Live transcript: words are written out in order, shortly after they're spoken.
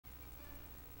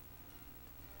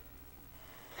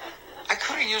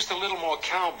used a little more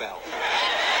cowbell.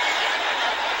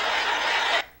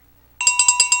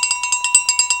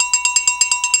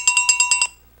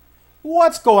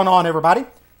 What's going on, everybody?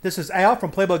 This is Al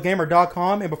from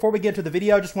PlaybookGamer.com, and before we get to the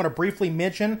video, I just want to briefly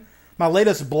mention my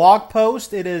latest blog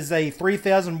post. It is a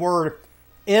 3,000-word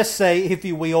essay, if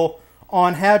you will,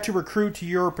 on how to recruit to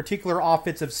your particular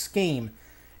offensive scheme.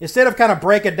 Instead of kind of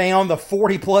breaking down the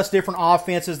 40-plus different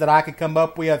offenses that I could come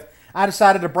up with, I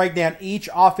decided to break down each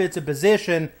offensive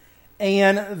position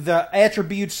and the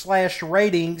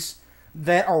attributes/ratings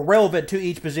that are relevant to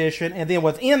each position, and then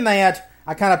within that,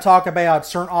 I kind of talk about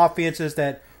certain offenses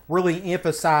that really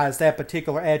emphasize that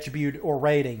particular attribute or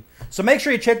rating. So make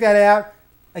sure you check that out.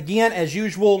 Again, as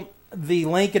usual, the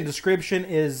link in the description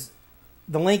is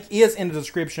in the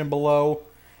description below.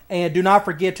 And do not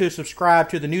forget to subscribe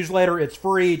to the newsletter. It's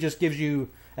free. It just gives you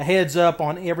a heads up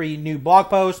on every new blog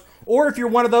post. Or if you're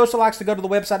one of those that likes to go to the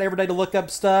website every day to look up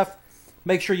stuff,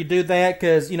 make sure you do that,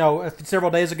 because, you know,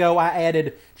 several days ago I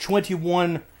added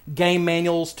 21 game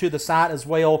manuals to the site as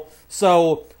well.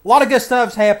 So a lot of good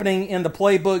stuff's happening in the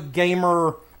Playbook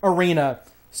Gamer arena.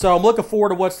 So I'm looking forward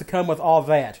to what's to come with all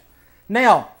that.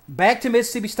 Now, back to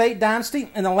Mississippi State Dynasty.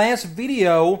 In the last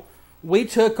video, we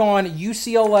took on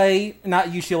UNLV,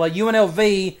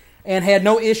 and had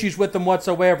no issues with them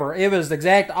whatsoever. It was the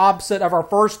exact opposite of our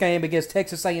first game against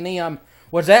Texas A&M,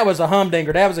 which that was a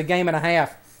humdinger. That was a game and a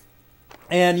half.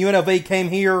 And UNLV came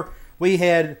here. We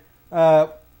had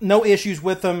no issues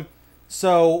with them.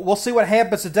 So we'll see what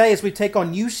happens today as we take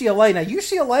on UCLA. Now,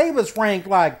 UCLA was ranked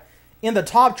like in the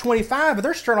top 25, but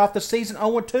they're starting off the season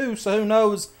 0-2, so who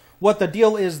knows what the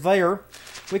deal is there.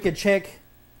 We can check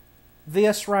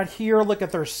this right here. Look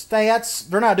at their stats.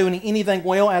 They're not doing anything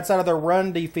well outside of their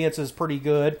run defense is pretty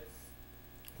good.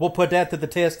 We'll put that to the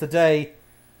test today.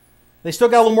 They still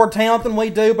got a little more talent than we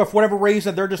do, but for whatever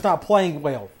reason, they're just not playing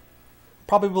well.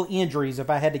 Probably injuries, if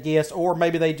I had to guess, or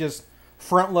maybe they just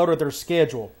front-loaded their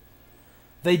schedule.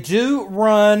 They do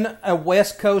run a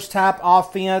West Coast type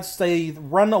offense. They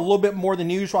run a little bit more than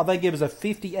usual. I think it was a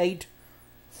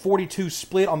 58-42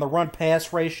 split on the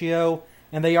run-pass ratio,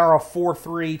 and they are a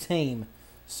 4-3 team.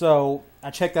 So I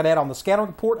checked that out on the scouting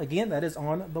report. Again, that is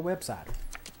on the website.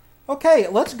 Okay,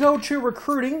 let's go to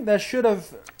recruiting. That should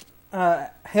have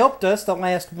helped us the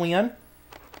last win.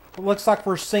 It looks like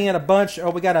we're seeing a bunch.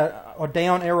 Oh, we got a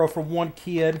down arrow for one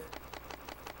kid.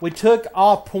 We took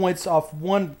off points off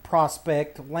one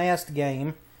prospect last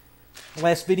game.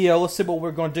 Last video. Let's see what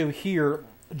we're going to do here.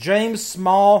 James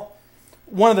Small,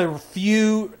 one of the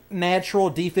few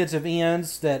natural defensive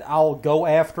ends that I'll go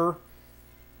after.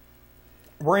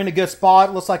 We're in a good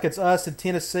spot. Looks like it's us and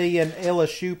Tennessee and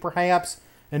LSU perhaps.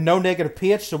 And no negative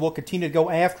pitch, so we'll continue to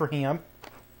go after him.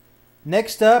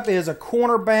 Next up is a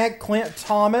cornerback, Clint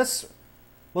Thomas.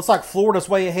 Looks like Florida's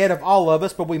way ahead of all of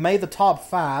us, but we made the top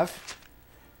 5.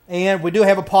 And we do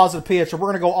have a positive pitch, so we're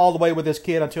going to go all the way with this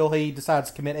kid until he decides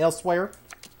to commit elsewhere.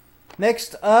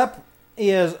 Next up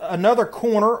is another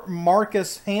corner,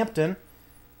 Marcus Hampton,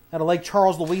 out of Lake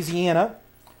Charles, Louisiana.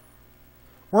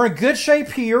 We're in good shape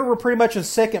here. We're pretty much in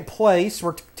second place.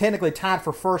 We're technically tied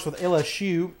for first with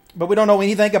LSU, but we don't know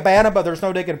anything about him, but there's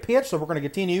no negative pitch, so we're going to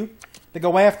continue to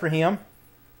go after him.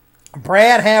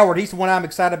 Brad Howard, he's the one I'm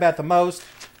excited about the most.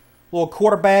 Little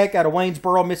quarterback out of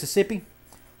Waynesboro, Mississippi.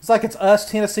 Looks like it's us,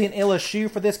 Tennessee, and LSU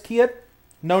for this kid.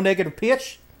 No negative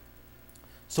pitch,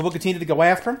 so we'll continue to go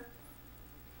after him.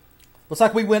 Looks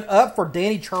like we went up for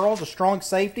Danny Charles, a strong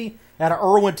safety out of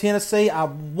Irwin, Tennessee. I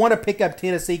want to pick up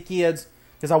Tennessee kids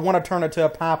because I want to turn it to a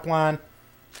pipeline.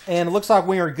 And it looks like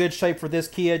we are in good shape for this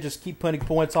kid. Just keep putting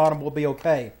points on him. We'll be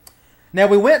okay. Now,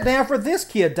 we went down for this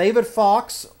kid, David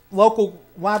Fox, local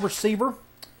wide receiver.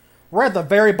 We're at the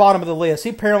very bottom of the list.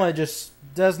 He apparently just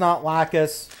does not like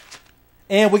us.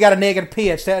 And we got a negative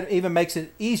pitch. That even makes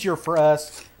it easier for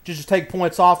us to just take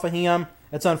points off of him.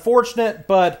 It's unfortunate,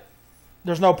 but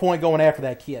there's no point going after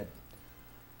that kid.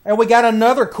 And we got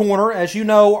another corner. As you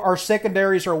know, our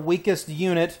secondaries are our weakest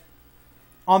unit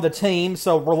on the team.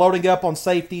 So we're loading up on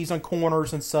safeties, on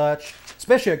corners and such,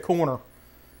 especially at corner.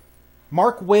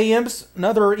 Mark Williams,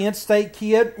 another in-state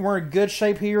kid. We're in good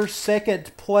shape here.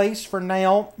 Second place for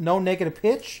now. No negative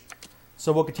pitch.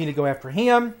 So we'll continue to go after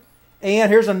him.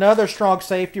 And here's another strong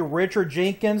safety, Richard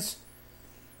Jenkins.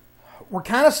 We're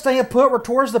kind of staying put. We're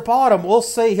towards the bottom. We'll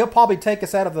see. He'll probably take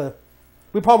us out of the...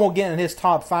 We probably won't get in his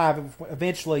top 5.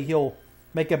 Eventually, he'll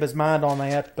make up his mind on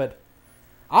that. But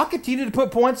I'll continue to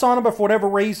put points on him, but for whatever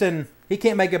reason, he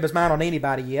can't make up his mind on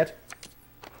anybody yet.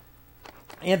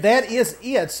 And that is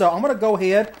it. So I'm going to go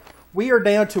ahead. We are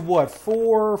down to what?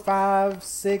 4, 5,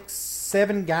 6,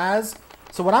 7 guys.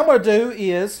 So what I'm going to do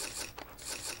is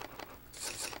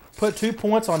put 2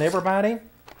 points on everybody.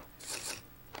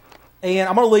 And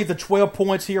I'm going to leave the 12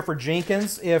 points here for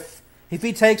Jenkins. If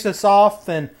he takes us off,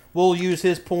 then we'll use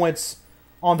his points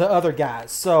on the other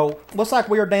guys. So, looks like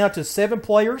we are down to 7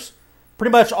 players.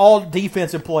 Pretty much all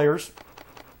defensive players.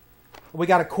 We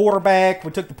got a quarterback.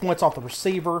 We took the points off the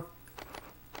receiver.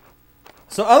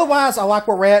 So, otherwise, I like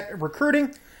where we're at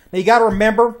recruiting. Now, you got to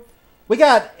remember, we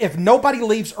got, if nobody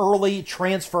leaves early,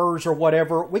 transfers or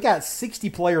whatever, we got 60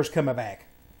 players coming back.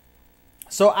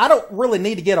 So, I don't really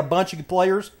need to get a bunch of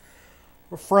players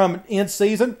from in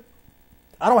season.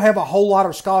 I don't have a whole lot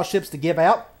of scholarships to give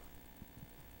out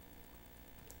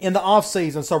in the off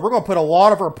season. So we're going to put a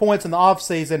lot of our points in the off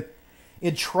season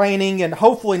in training and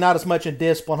hopefully not as much in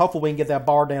discipline. Hopefully we can get that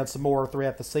bar down some more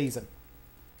throughout the season.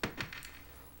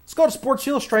 Let's go to Sports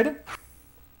Illustrated.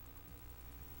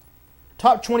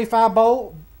 Top 25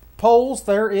 polls.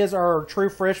 There is our true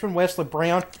freshman, Wesley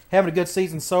Brown, having a good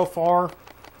season so far.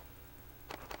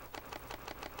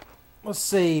 Let's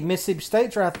see, Mississippi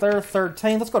State's right there,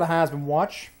 13. Let's go to Heisman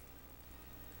Watch.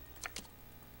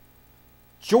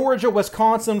 Georgia,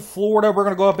 Wisconsin, Florida. We're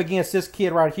going to go up against this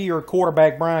kid right here,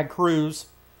 quarterback Brian Cruz.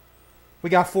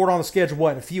 We got Florida on the schedule,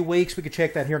 what, in a few weeks? We can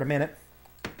check that here in a minute.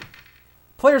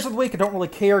 Players of the week, I don't really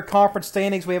care. Conference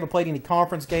standings, we haven't played any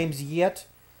conference games yet.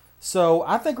 So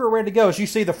I think we're ready to go. As you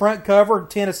see, the front cover,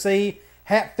 Tennessee,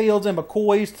 Hatfields and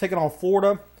McCoys taking on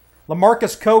Florida.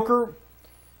 LaMarcus Coker.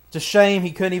 It's a shame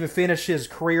he couldn't even finish his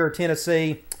career at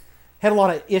Tennessee. Had a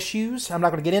lot of issues. I'm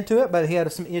not going to get into it, but he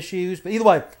had some issues. But either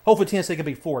way, hopefully Tennessee can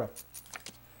beat Florida.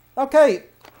 Okay,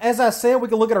 as I said, we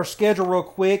can look at our schedule real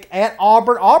quick. At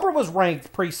Auburn. Auburn was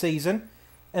ranked preseason,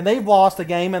 and they've lost a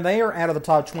game, and they are out of the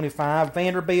top 25.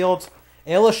 Vanderbilt,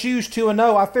 LSU's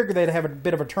 2-0. I figured they'd have a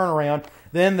bit of a turnaround.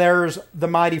 Then there's the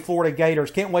mighty Florida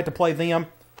Gators. Can't wait to play them.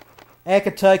 At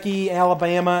Kentucky,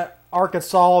 Alabama,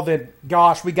 Arkansas, then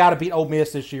gosh, we got to beat Ole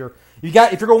Miss this year. If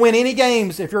you're going to win any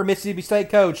games, if you're a Mississippi State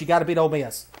coach, you got to beat Ole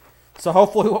Miss. So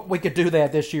hopefully we could do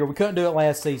that this year. We couldn't do it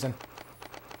last season.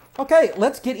 Okay,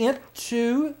 let's get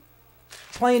into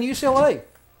playing UCLA.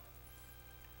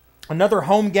 Another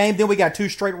home game. Then we got 2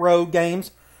 straight road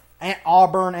games at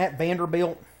Auburn, at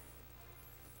Vanderbilt.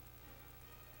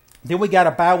 Then we got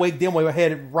a bye week. Then we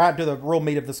headed right to the real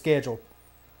meat of the schedule.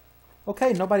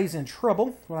 Okay, nobody's in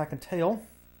trouble, what I can tell.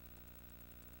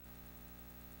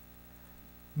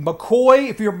 McCoy,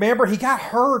 if you remember, he got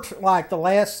hurt like the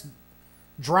last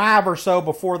drive or so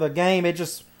before the game.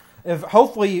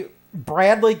 Hopefully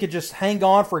Bradley could just hang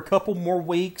on for a couple more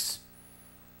weeks.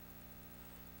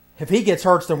 If he gets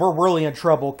hurt, then we're really in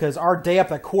trouble because our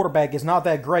depth at quarterback is not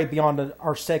that great beyond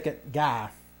our second guy.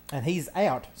 And he's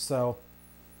out, so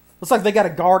looks like they got a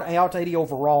guard out, 80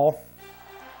 overall.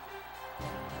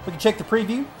 We can check the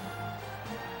preview.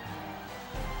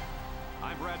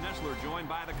 I'm Brad Nessler, joined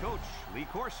by the coach, Lee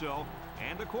Corso,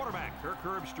 and the quarterback, Kirk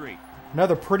Herbstreit.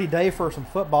 Another pretty day for some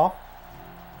football.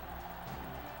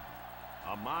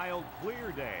 A mild,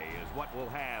 clear day is what we'll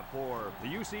have for the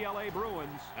UCLA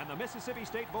Bruins and the Mississippi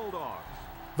State Bulldogs.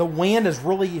 The wind is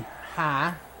really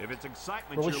high. If it's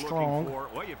excitement really you're strong. looking for,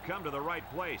 well, you've come to the right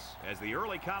place as the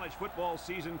early college football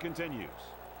season continues.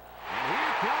 And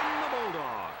here come the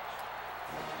Bulldogs.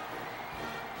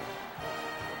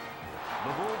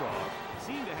 The Bulldogs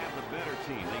seem to have the better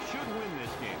team. They should win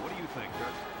this game. What do you think,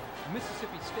 Kirk?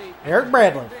 Mississippi State. Eric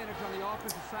Bradley.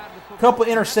 A couple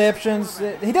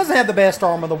interceptions. He doesn't have the best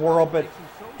arm in the world, but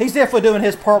he's definitely doing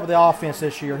his part with the offense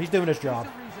this year. He's doing his job.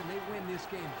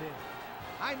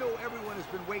 I know everyone has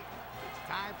been waiting. It's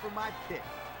time for my pick.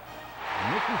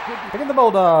 Picking the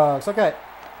Bulldogs. Okay.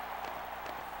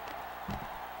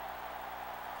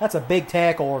 That's a big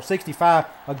tackle, or 65,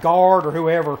 a guard, or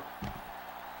whoever.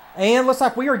 And looks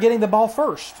like we are getting the ball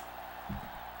first.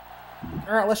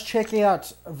 All right, let's check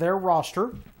out their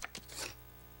roster.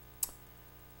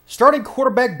 Starting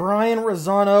quarterback Brian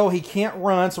Rozzano. He can't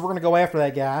run, so we're going to go after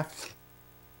that guy.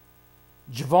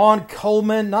 Javon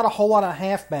Coleman. Not a whole lot of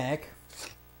halfback.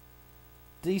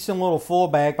 Decent little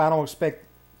fullback, but I don't expect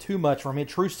too much from him.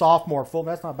 True sophomore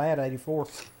fullback. That's not bad at 84.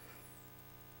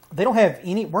 They don't have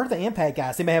any. Where are the impact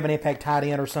guys? They may have an impact tight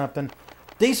end or something.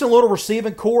 Decent little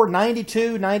receiving core.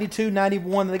 92, 92,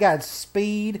 91. They got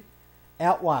speed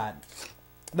out wide.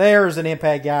 There's an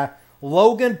impact guy.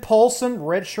 Logan Paulson,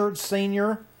 redshirt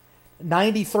senior.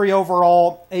 93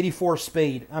 overall, 84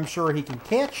 speed. I'm sure he can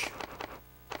catch.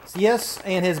 Yes,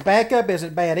 and his backup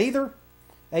isn't bad either.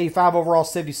 85 overall,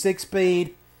 76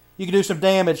 speed. You can do some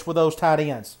damage with those tight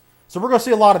ends. So we're going to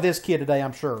see a lot of this kid today,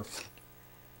 I'm sure.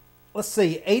 Let's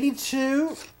see,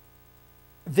 82.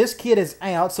 This kid is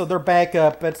out, so they're back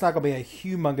up. It's not going to be a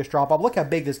humongous drop-off. Look how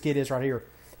big this kid is right here.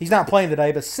 He's not playing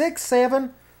today, but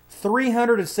 6'7",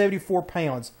 374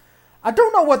 pounds. I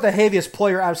don't know what the heaviest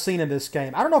player I've seen in this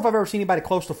game. I don't know if I've ever seen anybody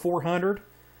close to 400,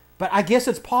 but I guess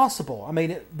it's possible. I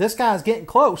mean, this guy's getting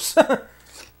close.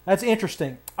 That's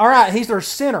interesting. All right, he's their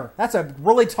center. That's a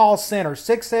really tall center.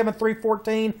 6'7",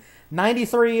 314,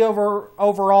 93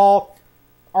 overall.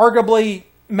 Arguably,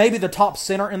 maybe the top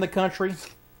center in the country.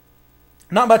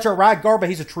 Not much of a right guard, but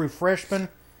he's a true freshman.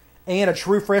 And a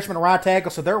true freshman right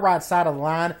tackle, so their right side of the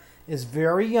line is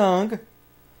very young.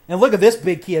 And look at this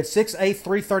big kid, 6'8",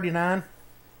 339.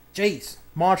 Jeez,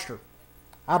 monster.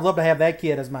 I'd love to have that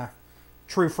kid as my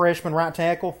true freshman right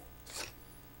tackle.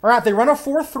 All right, they run a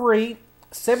 4-3,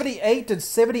 78 and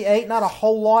 78, not a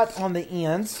whole lot on the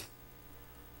ends.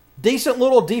 Decent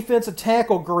little defensive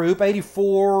tackle group,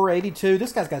 84, 82.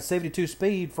 This guy's got 72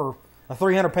 speed for a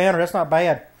 300-pounder. That's not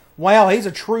bad. Wow, he's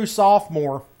a true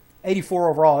sophomore,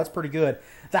 84 overall. That's pretty good.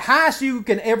 The highest you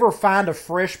can ever find a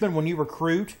freshman when you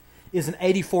recruit is an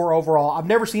 84 overall. I've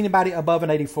never seen anybody above an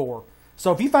 84.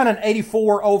 So if you find an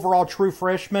 84 overall true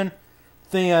freshman,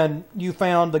 then you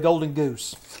found the golden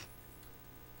goose.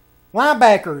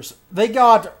 Linebackers, they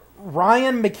got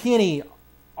Ryan McKinney,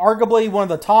 arguably one of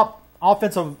the top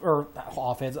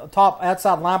top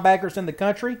outside linebackers in the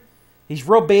country. He's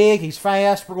real big. He's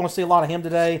fast. We're going to see a lot of him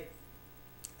today.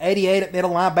 88 at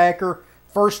middle linebacker.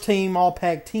 First team All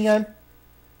Pac-10.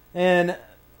 And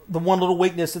the one little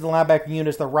weakness of the linebacker unit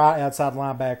is the right outside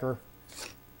linebacker.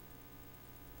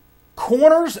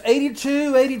 Corners,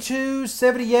 82, 82,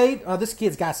 78. Oh, this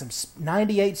kid's got some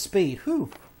 98 speed. Whew.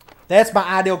 That's my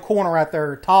ideal corner right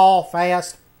there. Tall,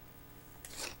 fast.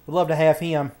 Would love to have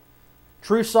him.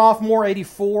 True sophomore,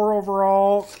 84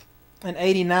 overall. And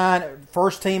 89,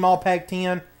 first team All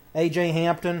Pac-10. A.J.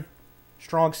 Hampton,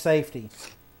 strong safety.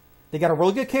 They got a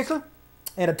really good kicker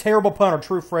and a terrible punter,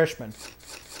 true freshman.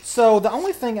 So the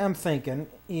only thing I'm thinking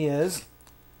is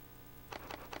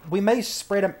we may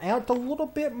spread him out a little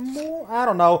bit more. I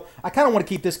don't know. I kind of want to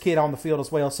keep this kid on the field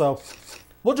as well, so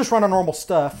we'll just run our normal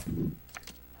stuff.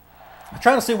 I'm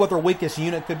trying to see what their weakest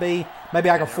unit could be. Maybe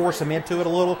I can force them into it a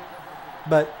little,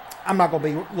 but I'm not going to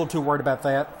be a little too worried about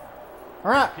that.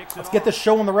 All right, let's get this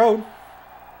show on the road.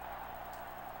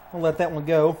 I'll let that one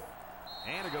go.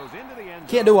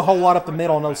 Can't do a whole lot up the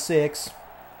middle on 06.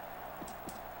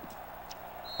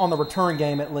 On the return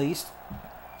game, at least.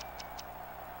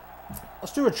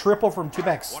 Let's do a triple from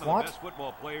two-back slot.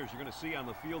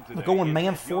 We're going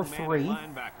man 4-3.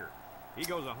 He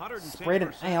goes 110%. Spread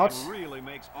it out. Really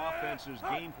makes offenses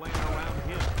game plan around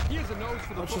him. He has a nose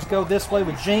for the Let's just go this way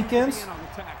with Jenkins.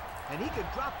 And he can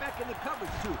drop back in the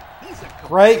coverage too. He's a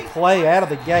Great play out of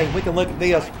the gate. We can look at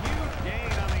this.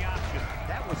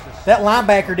 That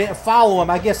linebacker didn't follow him.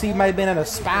 I guess he may have been in a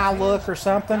spy look or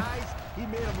something.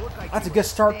 That's a good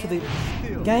start to the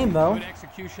game, though.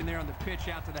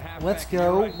 Let's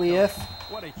go with,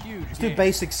 let's do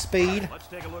basic speed. Let's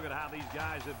take a look at how these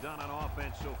guys have done on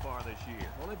offense so far this year.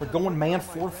 We're going man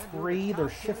 4-3. They're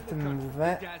shifting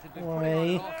that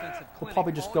way. We'll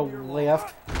probably just go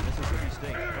left.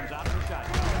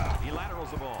 He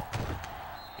laterals the ball.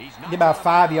 Get about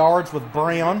 5 yards with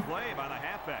Brown. Play by the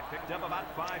halfback. Picked up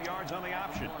about 5 yards on the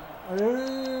option.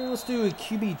 Let's do a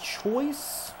QB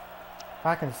choice. If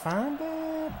I can find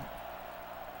it.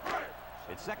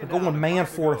 We're going man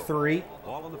 4-3.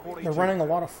 They're running a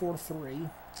lot of 4-3.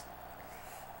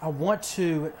 I want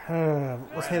to.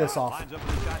 Let's head this off.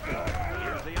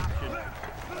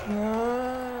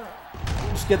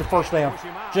 Just get the first down.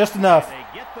 Just enough.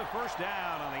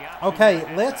 Okay,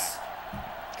 let's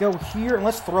go here and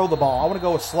let's throw the ball. I want to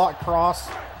go with slot cross.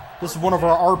 This is one of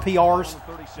our RPRs.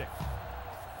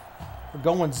 We're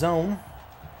going zone.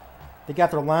 They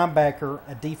got their linebacker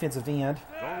at defensive end.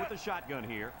 Going with the shotgun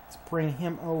here. Let's bring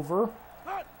him over.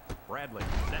 Bradley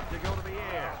set to go to the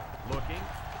air. Looking.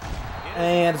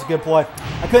 And it's a good play.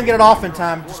 I couldn't get it off in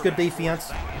time. Just good defense.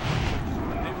 They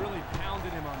really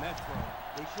pounded him on that throw.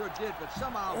 They sure did, but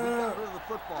somehow he got rid of the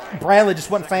football. Bradley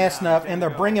just wasn't fast enough, and they're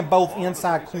bringing both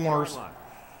inside corners.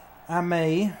 I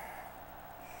may.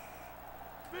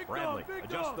 Bradley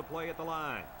adjusts the play at the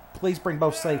line. Please bring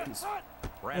both safeties.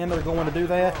 And they're going to do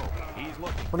that.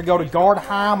 We're going to go to guard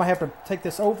high. I'm going to have to take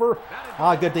this over.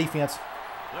 Ah, good defense.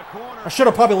 I should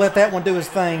have probably let that one do his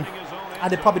thing. I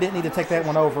probably didn't need to take that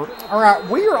one over. All right,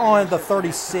 we are on the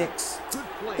 36.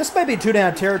 This may be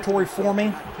two-down territory for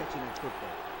me.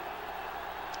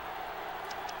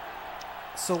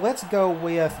 So let's go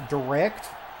with direct.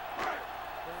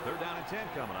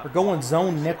 We're going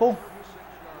zone nickel.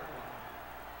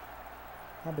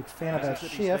 I'm a big fan of that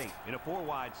shift.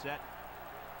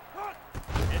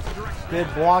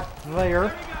 Good block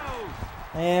there.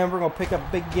 And we're going to pick up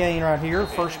a big gain right here.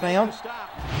 First down.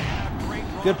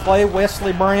 Good play,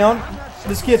 Wesley Brown.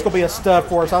 This kid's going to be a stud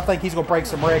for us. I think he's going to break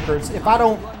some records.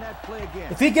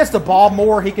 If he gets the ball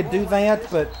more, he could do that.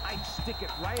 But,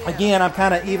 again, I'm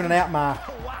kind of evening out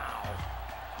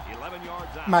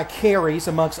my carries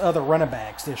amongst other running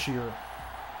backs this year.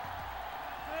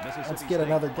 Let's get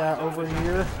another guy over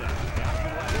here.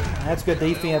 That's good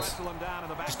defense.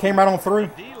 Just came right on through.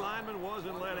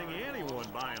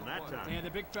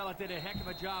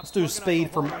 Let's do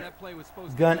speed from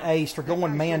gun ace. We're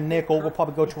going man nickel. We'll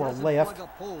probably go to our left.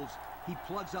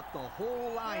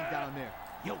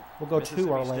 We'll go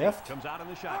to our left. Comes out in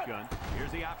the shotgun.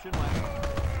 Here's the option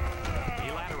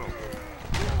lateral.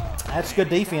 That's good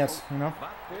defense, you know.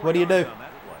 What do you do?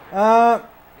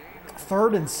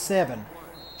 3rd and 7.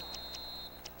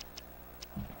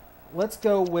 Let's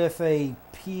go with a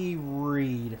P.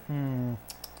 Reed.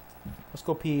 Let's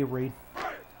go P. Reed.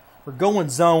 We're going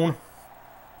zone.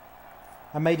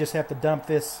 I may just have to dump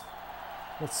this.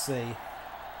 Let's see.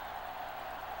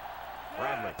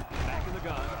 Bradley back in the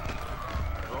gun.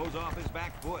 Throws off his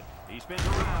back foot. He spins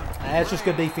around. That's just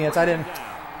good defense.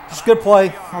 Just good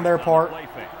play on their part.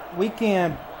 We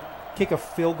can kick a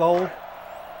field goal.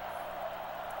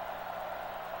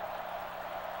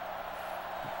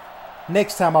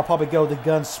 Next time I'll probably go the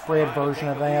gun spread version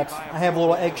of that. I have a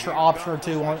little extra option or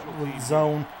two on with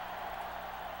zone.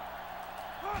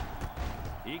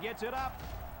 He gets it up.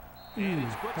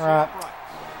 All right.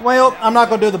 Well, I'm not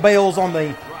going to do the bails on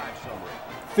the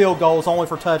field goals, only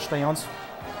for touchdowns.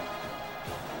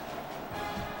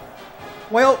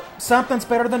 Well, something's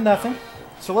better than nothing.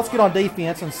 So let's get on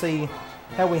defense and see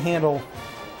how we handle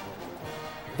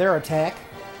their attack.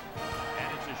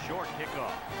 And it's a short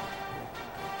kickoff.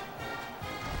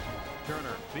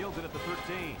 Turner fields it at the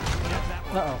 13.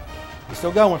 Uh-oh. He's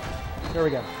still going. There we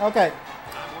go. Okay.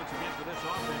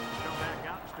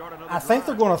 I think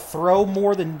they're going to throw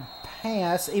more than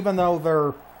pass, even though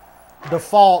their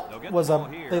default was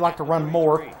they like to run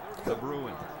more. It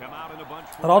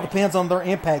all depends on their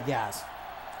impact guys.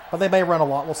 But they may run a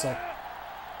lot. We'll see.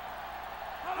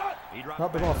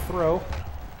 Nope, they're going to throw.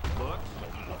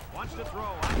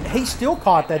 He still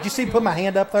caught that. Did you see me put my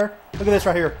hand up there? Look at this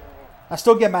right here. I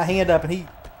still get my hand up, and he...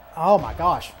 Oh, my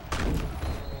gosh.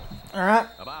 All right.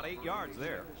 About 8 yards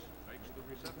there.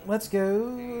 Let's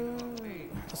go.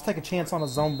 Let's take a chance on a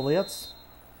zone blitz.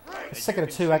 Second of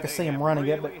 2, I can see him running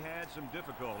it, but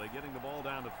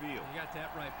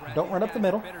don't run up the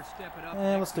middle.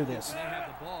 And let's do this.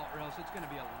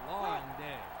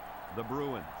 The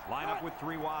Bruins line up with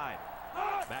 3 wide.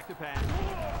 Back to pass.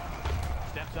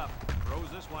 Steps up. Throws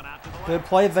this one out to the left. Good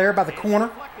play there by the corner.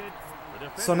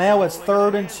 So now it's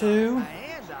 3rd and 2.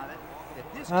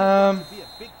 I'm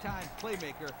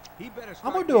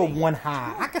going to do a 1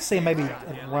 high. I can see maybe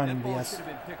running this.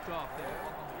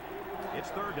 It's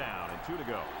 3rd down and 2 to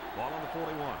go. Ball on the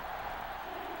 41.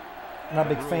 I'm not a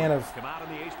big fan of... Come out in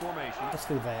the ace formation. Let's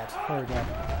do that. There we go.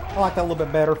 I like that a little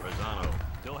bit better.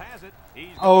 Still has it.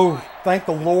 Oh, thank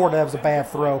the Lord that was a bad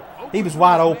throw. He was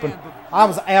wide open. I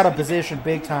was out of position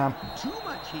big time.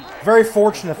 Very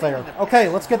fortunate there. Okay,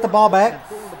 let's get the ball back.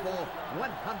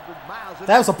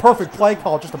 That was a perfect play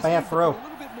call, just a bad throw.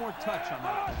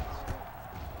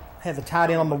 Had the tight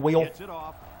end on the wheel.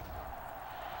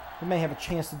 We may have a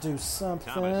chance to do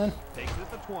something.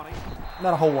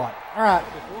 Not a whole lot. All right,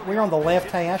 we're on the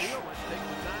left hash.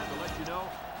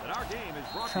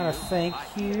 Trying to think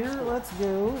here. Let's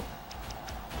go.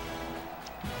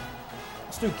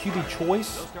 Let's do QB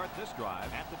choice.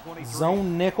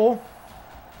 Zone nickel.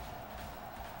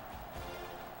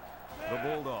 The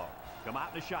Bulldog come out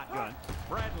in the shotgun.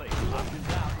 Bradley options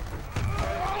out.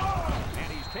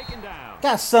 And he's taken down.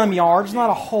 Got some yards, not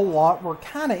a whole lot. We're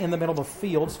kind of in the middle of the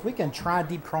field, so we can try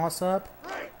deep cross up.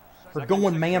 We're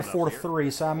going man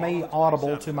 4-3, so I may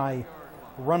audible to my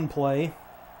run play.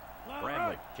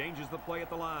 Bradley changes the play at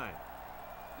the line.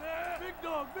 Big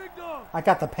dog, big dog. I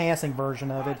got the passing version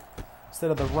of it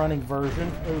instead of the running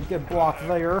version. Ooh, good block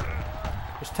there.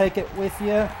 Just take it with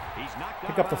you.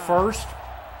 Pick up the first.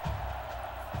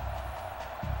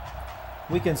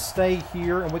 We can stay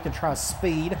here and we can try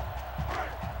speed.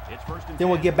 Then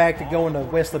we'll get back to going to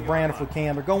Wesley Brown if we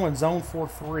can. They're going zone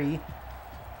 4-3.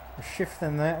 They're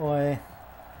shifting that way.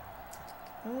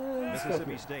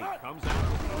 Mississippi State comes out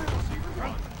with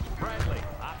Bradley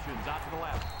options out to the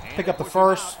left. Pick up the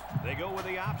first. They go with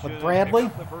the option. With Bradley.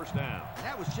 The first down.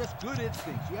 That was just good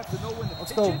instincts. You have to know when to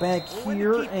Let's go back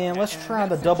here and let's try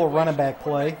the double running back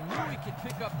play.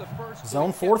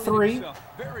 Zone 4-3.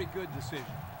 Very good decision.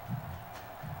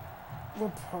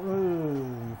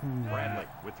 Bradley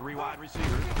with 3 wide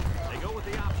receivers. They go with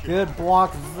the option. Good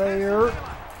block there.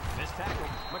 Missed tackle.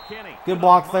 McKinney. Good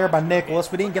block there by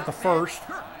Nicholas. We didn't get the first.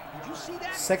 Did you see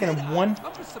that? 2nd and 1.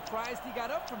 I'm just surprised he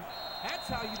got up from that. That's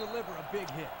how you deliver a big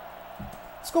hit.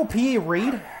 Let's go P.A.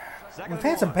 Reed. We've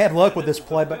had some bad luck with this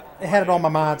play, but it had it on my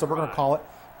mind, so we're going to call it.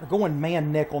 They're going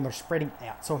man nickel, and they're spreading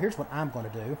out. So here's what I'm going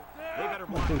to do.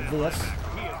 I'm going to do this.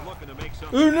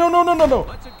 Ooh, no.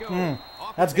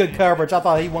 That's good coverage. I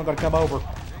thought he wasn't going to come over.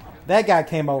 That guy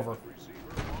came over.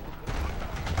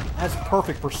 That's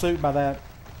perfect pursuit by that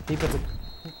defensive,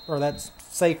 or that's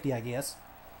safety, I guess.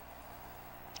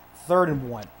 3rd and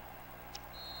 1.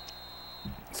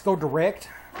 Let's go direct.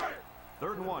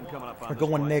 3rd and 1 coming up on We're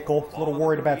going nickel. A little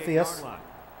worried about this.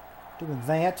 Doing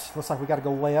that. Looks like we got to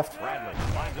go left. Bradley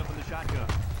lines up in the shotgun.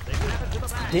 They grab it to the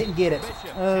back. Didn't get it.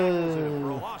 For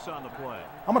a loss on the play.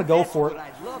 I'm going to go for it.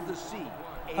 I'd love to see.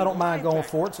 I don't mind going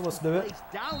for it, so let's do it.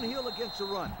 Downhill against the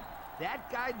run.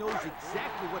 That guy knows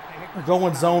exactly what the heck. We're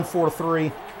going zone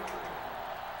 4-3.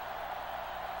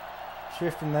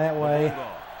 Shifting that way.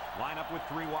 Line up with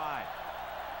 3 wide.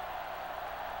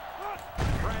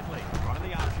 Bradley running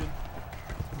the option.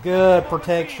 Good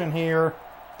protection here.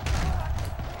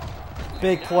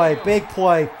 Big play, big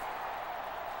play.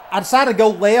 I decided to go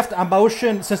left. I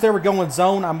motioned, since they were going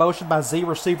zone, I motioned my Z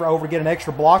receiver over to get an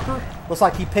extra blocker. Looks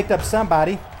like he picked up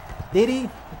somebody. Did he?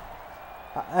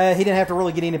 He didn't have to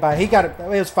really get anybody. He got it. It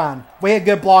was fine. We had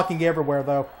good blocking everywhere,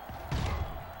 though.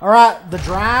 All right, the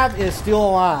drive is still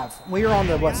alive. We are on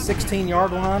the,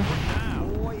 16-yard line?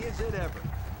 Boy, is it ever.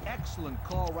 Excellent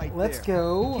call right Let's there.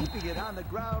 go. Keeping it on the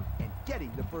ground and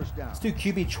getting the first down. Let's do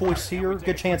QB choice here.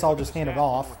 Good chance I'll just hand it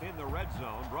off.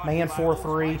 Man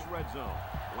 4-3.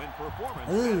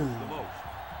 Ooh.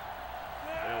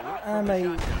 I may...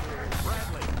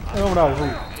 Oh, no.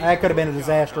 That could have been a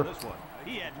disaster.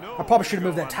 I probably should have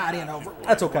moved that tight end over.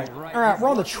 That's okay. All right, we're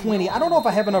on the 20. I don't know if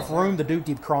I have enough room to do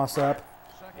deep cross up.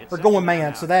 We're going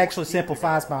man, so that actually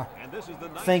simplifies my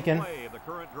thinking.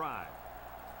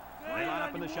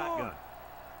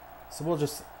 So we'll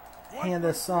just hand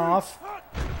this off.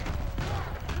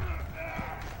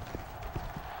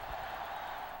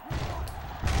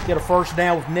 Get a first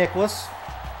down with Nicholas.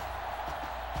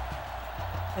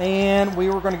 And we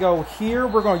were going to go here.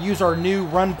 We're going to use our new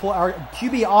run play. Our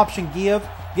QB option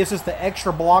gives us the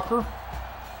extra blocker.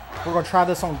 We're going to try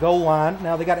this on goal line.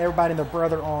 Now they got everybody and their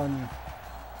brother on.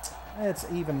 It's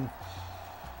even.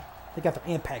 They got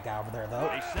their impact guy over there, though.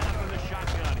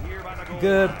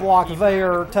 Good block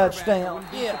there. Touchdown.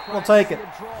 Yeah, we'll take it.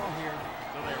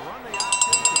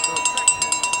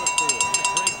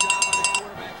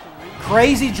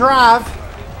 Crazy drive.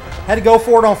 Had to go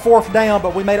for it on 4th down,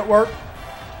 but we made it work.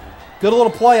 Good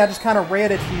little play. I just kind of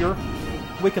read it here.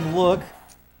 We can look.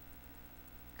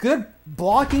 Good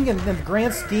blocking in the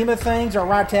grand scheme of things. Our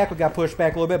right tackle got pushed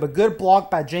back a little bit, but good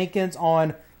block by Jenkins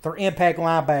on their impact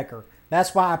linebacker.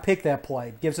 That's why I picked that play.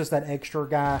 It gives us that extra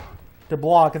guy to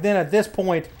block. And then at this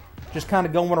point, just kind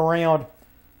of going around.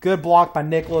 Good block by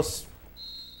Nicholas.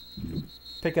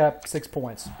 Pick up 6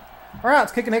 points. All right,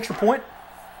 let's kick an extra point.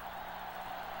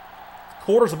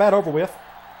 Quarter's about over with.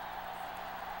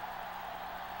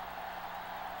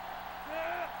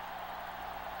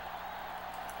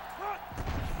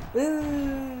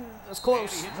 That's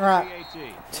close. All right,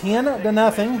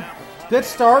 10-0. Good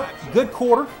start. Good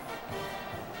quarter.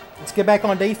 Let's get back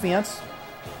on defense.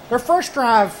 Their first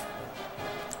drive,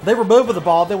 they were moving the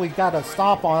ball. Then we got a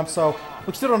stop on them, so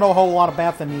we still don't know a whole lot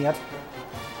about them yet.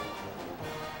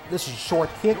 This is a short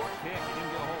kick.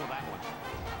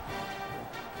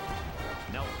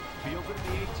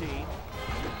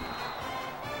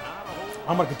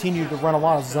 I'm going to continue to run a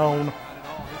lot of zone.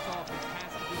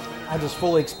 I just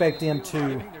fully expect them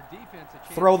to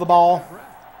throw the ball.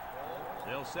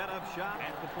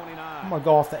 I'm going to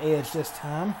go off the edge this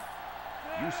time.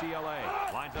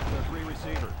 UCLA lines up their 3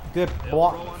 receivers. Good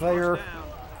block there.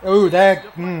 Ooh,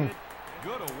 that could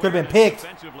have been picked.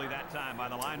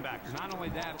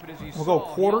 We'll go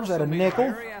quarters at a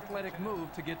nickel.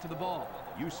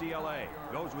 UCLA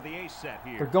goes with the ace set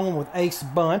here. They're going with ace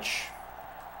bunch.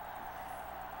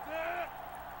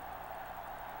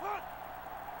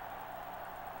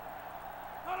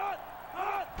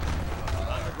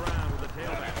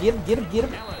 Get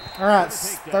him. All right,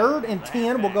 3rd and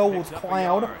 10. We'll go with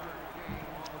Cloud.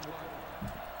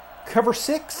 Cover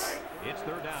 6.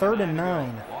 3rd and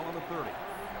 9.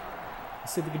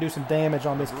 Let's see if we can do some damage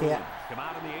on this cat.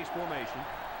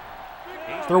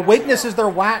 Their weakness is their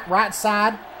right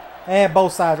side. And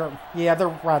both sides are. Yeah, their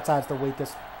right side's their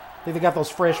weakest. I think they got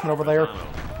those freshmen over there.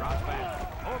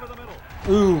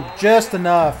 Ooh, just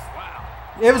enough.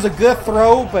 It was a good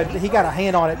throw, but he got a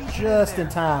hand on it just in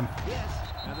time.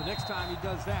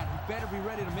 does that, he better be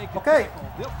ready to make a Okay.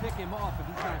 tackle. They'll pick him off if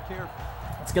he's not careful.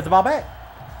 Let's get the ball back.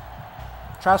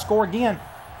 Try to score again.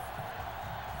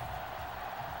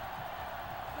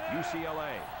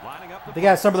 UCLA lining up the They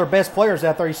got some of their best players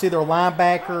out there. You see their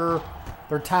linebacker,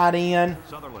 their tight end.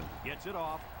 Sutherland gets it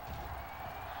off.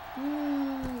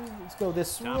 Let's go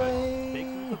this Thomas takes it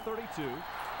way. to 32.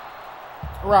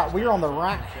 Right, we're on the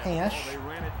right hash. They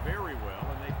ran it very well,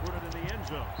 and they put it in the end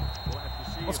zone. We'll have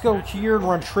to see Let's if go that's here and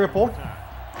run triple.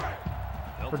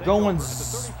 They'll We're take going over at the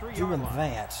 33-yard doing line.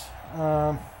 that.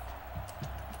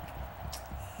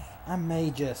 I may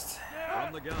just.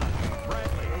 From the gun,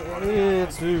 Bradley.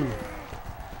 It's ooh. And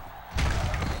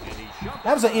he shoved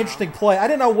That was an interesting play. I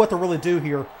didn't know what to really do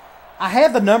here. I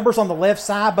have the numbers on the left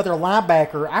side, but their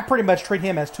linebacker, I pretty much treat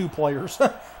him as two players,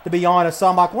 to be honest. So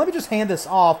I'm like, let me just hand this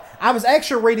off. I was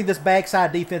actually reading this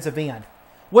backside defensive end,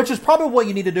 which is probably what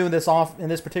you need to do in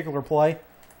this particular play.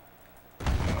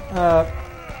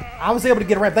 I was able to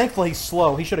get around. Thankfully, he's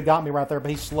slow. He should have got me right there, but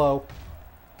he's slow.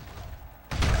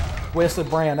 Wesley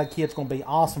Brand, that kid's going to be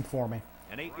awesome for me.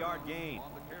 An 8-yard gain.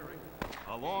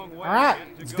 A long way All right,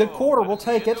 yet to it's a go, good quarter. but We'll it's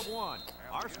the take end it. of one.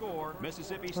 Our score,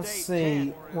 Mississippi State Let's see.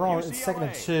 10, We're on UCLA, second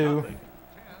and 2.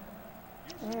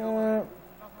 nothing.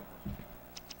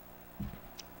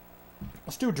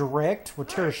 Let's do direct with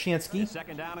Tereshinsky.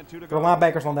 Second down and 2 to Their go.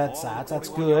 linebackers on that Ball side, so that's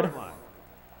 41-yard good. line.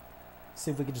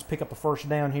 See if we can just pick up a first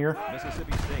down here.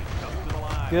 Mississippi State comes to the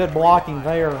line. Good blocking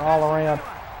there all around.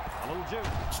 A little juke.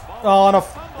 Oh, and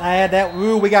I had that.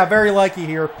 Ooh, we got very lucky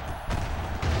here.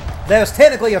 That was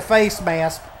technically a face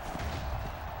mask.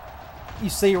 You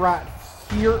see right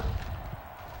here.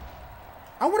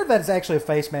 I wonder if that's actually a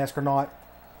face mask or not.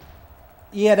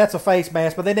 Yeah, that's a face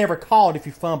mask, but they never call it if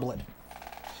you fumble it.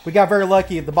 We got very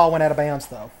lucky if the ball went out of bounds,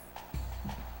 though.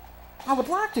 I would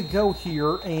like to go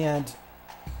here and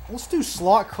let's do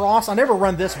slot cross. I never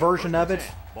run this version of it.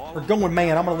 Or going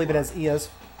man. I'm going to leave it as is.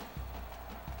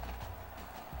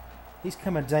 He's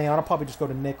coming down. I'll probably just go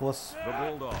to Nicholas. The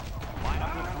Bulldog line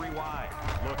up with 3 wide.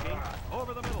 Looking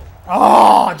over the middle.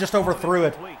 Oh, I just overthrew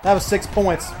it. That was 6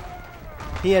 points.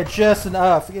 He had just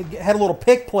enough. He had a little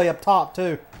pick play up top,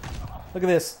 too. Look at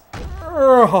this.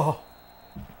 Oh.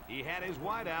 He had his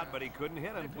wide out, but he couldn't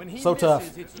hit him. When he So misses,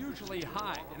 tough. it's usually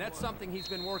high, and that's something he's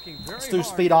been working very Let's do hard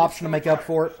speed to option to make up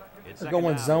for it. It's We're second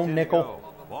going down, zone 10 to nickel. go.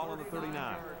 Ball on the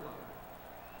 39.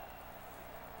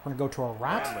 We're going to go to our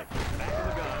right. Bradley, back to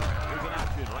the gun. Here's an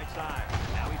option, right side.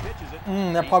 Now he pitches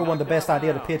it. That probably wasn't the best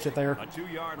idea to pitch it there. A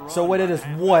 2-yard run. So what it is,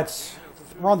 what?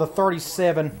 We're on the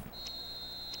 37.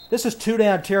 This is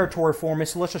 2-down territory for me,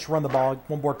 so let's just run the ball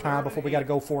one more time before we got to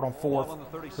go for it on fourth.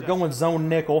 We're going zone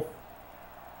nickel.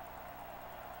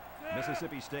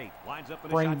 Mississippi State lines up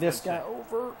in a Bring shotgun this guy set.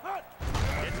 over.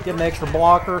 Get an extra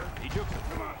blocker. He jukes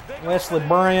it. Wesley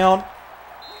Brown.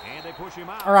 And they push him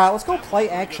out. All right, let's go play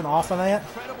action off of that.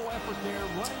 Incredible effort there,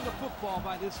 running the football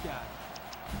by this guy.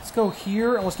 Let's go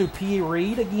here and let's do P.A.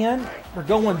 Reed again. We're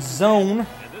going zone. And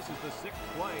this is the 6th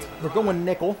play. of the We're going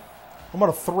nickel. I'm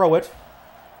going to throw it.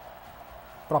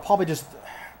 But I'll probably just...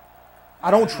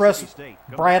 I don't trust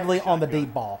Bradley on the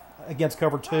deep ball against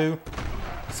cover 2.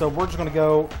 So we're just going to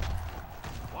go...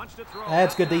 Wants to throw.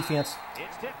 That's good defense.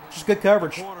 It's tipped. Just good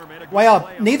coverage. Corner made a good Wow,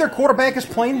 play on neither the ball. quarterback is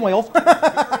playing well.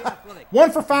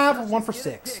 1 for 5, 1 for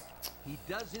 6. He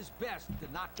does his best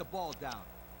to knock the ball down.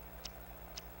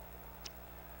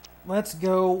 Let's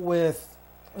go with...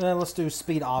 let's do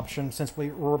speed option since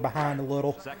we were behind a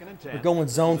little. Second and 10. We're going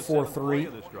zone This is the 7th 4-3. play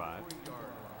of this drive.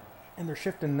 And they're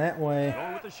shifting that way.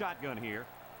 Going with the shotgun here.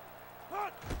 On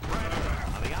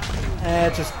the option.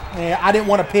 It's just... I didn't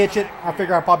want to pitch it. I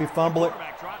figure I'd probably fumble it.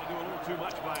 Quarterback tried to do a little too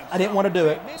much by himself. I didn't want to do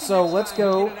it. Maybe So next let's time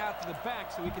go... Get it out to the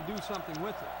back so he can do something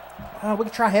with it. we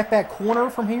can try halfback corner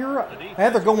from here. The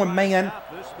defense They're going trying to man.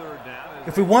 stop this third down as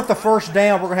If we want the first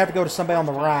down, we're going to have to go to somebody on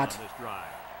the right. this drive.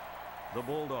 The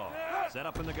Bulldog set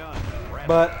up in the gun.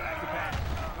 But Back to pass.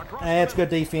 Across it's the good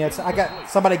defense.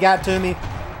 Somebody got to me.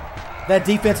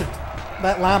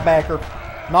 That linebacker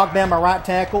knocked down my right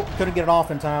tackle. Couldn't get it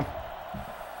off in time.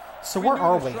 So where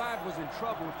are we? This drive was in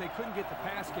trouble if they couldn't get the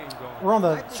pass game going. We're on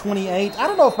the 28. I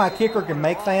don't know if my kicker can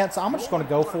make that, so I'm just going to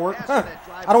go for it. I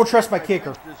don't trust my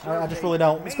kicker. I just really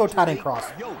don't. Let's go tight end cross.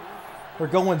 We're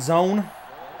going zone.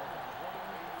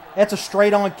 That's a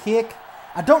straight-on kick.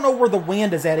 I don't know where the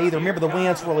wind is at either. Remember, the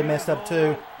wind's really messed up,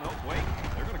 too. No, wait.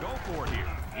 They're going to go for it here.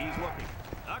 He's looking.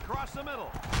 Across the middle.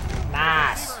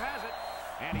 Nice. Receiver has it.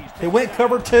 And he's They went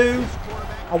cover 2.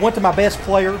 I went to my best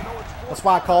player. That's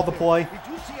why I called the play.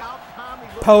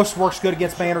 Post works good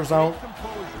against banner zone.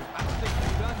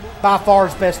 By far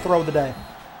his best throw of the day.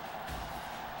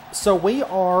 So we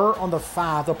are on the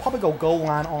 5. They'll probably go goal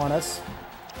line on us.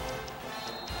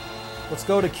 Let's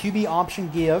go to QB option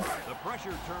give. The pressure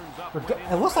turns up.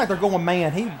 It looks like they're going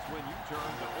man. That's when you turn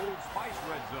to Old Spice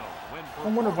Red Zone. I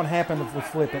wonder what happened if we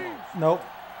flip it. Nope.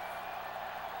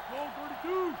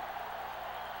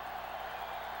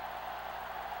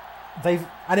 I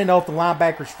didn't know if the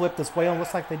linebackers flipped this way. It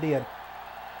looks like they did.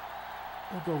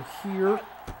 We'll go here.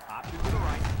 Option to the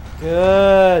right.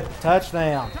 Good.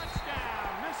 Touchdown. Touchdown,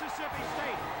 Mississippi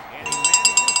State. And he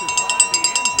manages to find the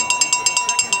end zone for the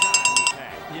second time this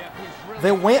half. Yeah, he's really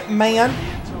They went man.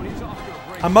 so he's off to a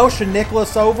great I motioned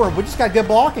Nicholas over, and we just got good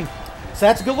blocking. So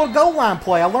that's a good little goal line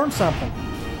play. I learned something.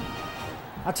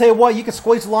 I tell you what, you can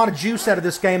squeeze a lot of juice out of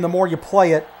this game the more you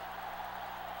play it.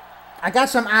 I got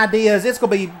some ideas. It's going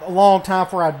to be a long time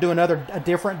before I do a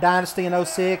different Dynasty in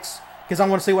 06 because I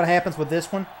want to see what happens with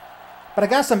this one. But I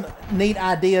got some neat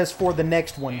ideas for the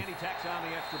next one. And he tacks on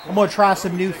the extra I'm going to try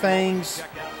some new things,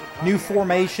 new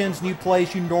formations, new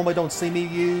plays you normally don't see me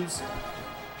use.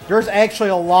 There's actually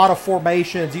a lot of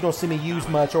formations you don't see me use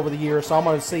much over the years, so I'm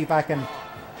going to see if I can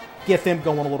get them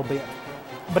going a little bit.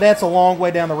 But that's a long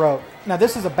way down the road. Now,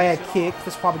 this is a bad kick.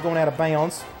 This is probably going out of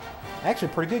bounds.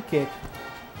 Actually, a pretty good kick.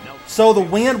 So the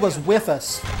wind was with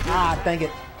us. Ah, dang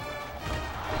it.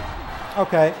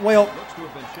 Okay, well,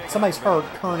 somebody's hurt,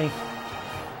 Kearney.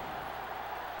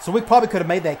 So we probably could have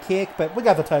made that kick, but we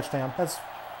got the touchdown. That's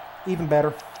even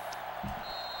better.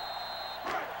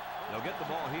 They'll get the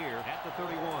ball here at the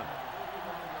 31.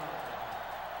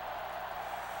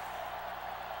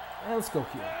 Let's go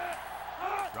here.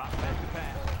 Drop back to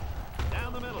pass.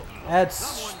 Down the middle.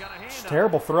 That's a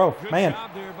terrible throw. Man,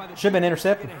 should have been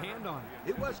intercepted.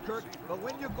 It was, Kirk, but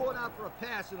when you're going out for a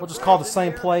pass, We'll just call the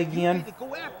same play again. You need to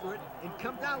go after it and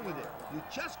come down with it. You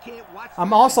just can't watch.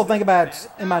 I'm also thinking about,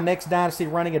 in my next Dynasty,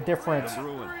 running a different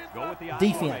Bruin. Go with the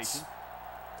defense.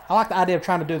 I like the idea of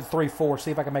trying to do the 3-4, see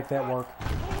if I can make that work.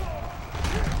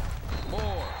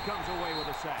 Moore comes away with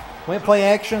a sack. Went play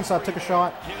action, so I took a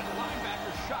shot.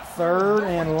 Third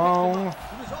and long. He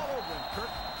was all over him, Kirk.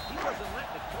 He wasn't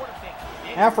letting the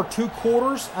quarterback. After 2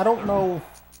 quarters, I don't know.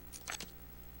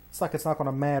 It's like it's not going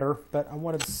to matter, but I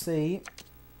wanted to see.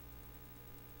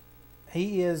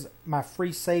 He is my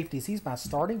free safety. He's my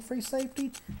starting free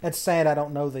safety? That's sad I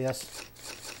don't know this.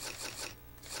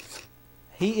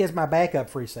 He is my backup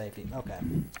free safety. Okay.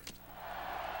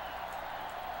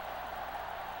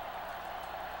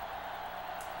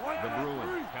 The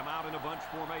Bruins come out in a bunch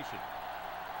formation.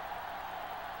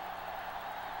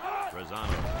 Rosano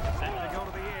set to go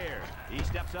to the air. He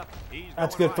steps up.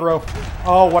 That's a good throw.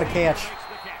 Oh, what a catch.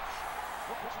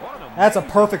 That's a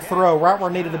perfect throw, right where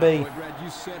it needed to be. Brad, you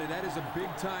said it. That is a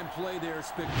big-time play there.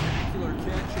 Spectacular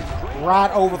catch.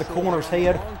 Right over the corner's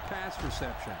head. Long pass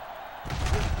reception.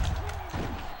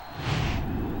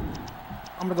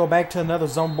 I'm going to go back to another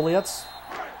zone blitz.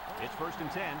 It's 1st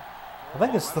and 10. I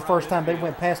think this is the first time they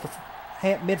went past the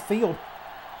midfield.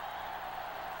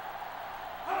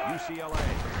 UCLA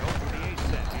goes for the 8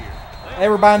 set here.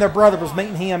 Everybody and their brother was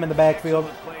meeting him in the backfield.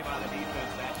 Play by the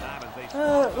defense that time as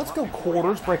they Let's go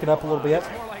quarters, break it up a little bit.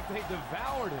 More like they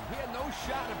devoured him. He had no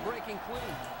shot at breaking clean.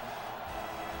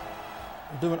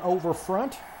 Doing over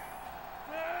front.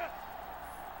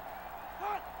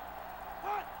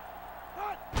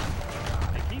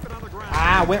 They keep it on the ground.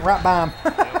 Ah, went right by him.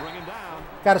 They'll bring him down.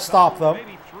 Got to stop, though.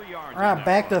 Maybe 3 yards. All right,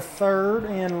 back to 3rd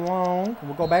and long.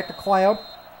 We'll go back to Cloud.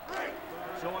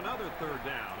 So another 3rd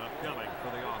down upcoming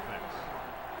for the offense.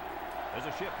 There's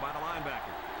a shift by the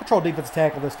linebacker. Control defensive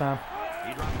tackle this time.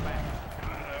 He drops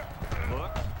back.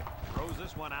 Look, throws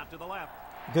this one out to the left.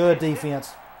 Good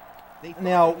defense.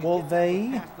 Now, will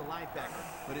they...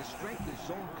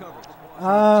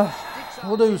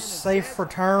 We'll do safe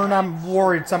return. I'm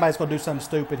worried somebody's going to do something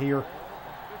stupid here.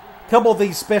 A couple of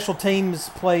these special teams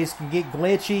plays can get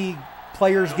glitchy.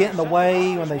 Players get in the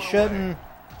way when they shouldn't.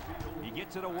 He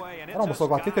gets it away, and That almost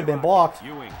looked like it could have been blocked.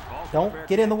 Don't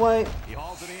get in the way. He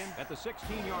hauls it in at the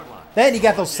 16-yard line. Then you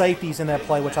got those safeties in that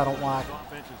play, which I don't like.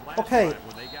 Okay,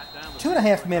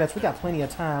 2.5 minutes. We got plenty of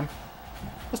time.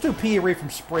 Let's do PE read from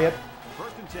spread.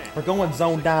 We're going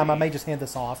zone dime. I may just hand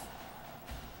this off.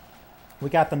 We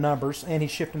got the numbers, and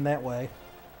he's shifting that way.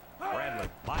 Bradley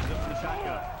lines up the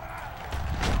shotgun.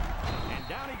 And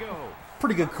down he goes.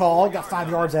 Pretty good call. Got 5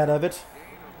 yards out of it.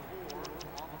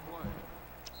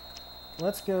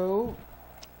 Let's go.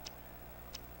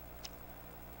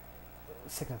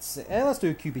 Let's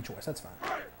do a QB choice. That's fine.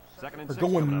 We're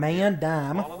going man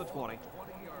dime. Ball on the 20.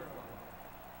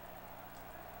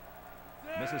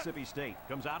 Mississippi State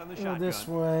comes out in the shotgun. This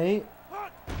way.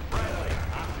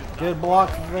 Good block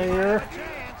there.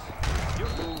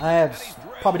 I have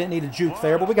Probably didn't need a juke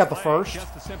there, but we got the first.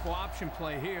 Just a simple option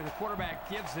play here. The quarterback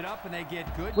gives it up, and they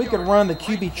get good. We could run the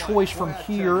QB choice from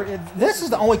here. This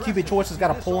is the only QB choice that's got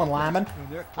a pull and lineman.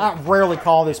 I rarely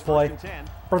call this play.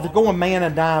 But they're going man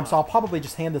and dime, so I'll probably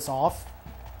just hand this off.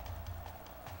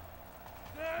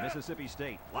 Mississippi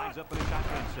State lines up in a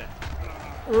shotgun set.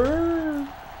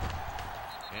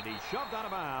 And he shoved out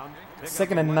of bounds.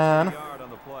 2nd and 9.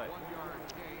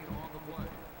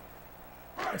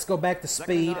 Let's go back to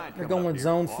speed. They're going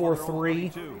zone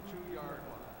 4-3.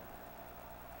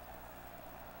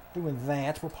 Doing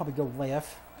that. We'll probably go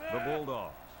left. The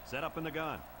Bulldogs set up in the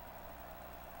gun.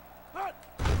 The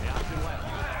option left.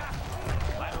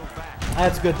 Lateral back.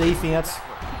 That's good defense.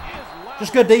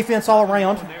 Just good defense all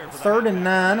around. 3rd and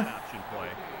 9.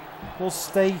 We'll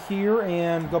stay here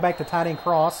and go back to tight end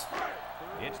cross.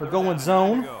 We're going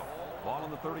zone. Ball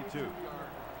on the 32.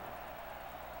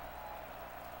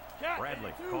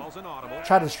 Bradley calls an audible.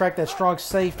 Try to distract that strong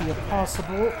safety if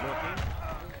possible.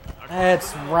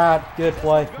 That's right. Good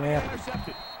play, man.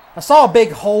 I saw a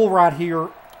big hole right here.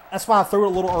 That's why I threw it a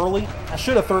little early. I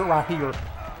should have threw it right here.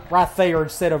 Right there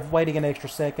instead of waiting an extra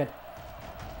second.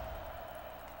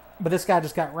 But this guy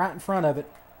just got right in front of it.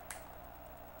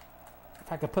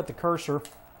 If I could put the cursor.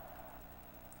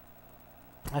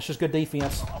 That's just good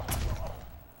defense.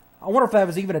 I wonder if that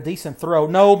was even a decent throw.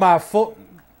 No, my foot...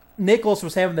 Nicholas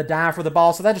was having to dive for the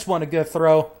ball, so that just wasn't a good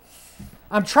throw.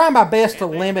 I'm trying my best to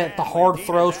limit the hard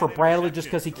throws for Bradley just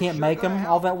because he can't make them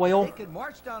all that well.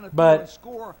 But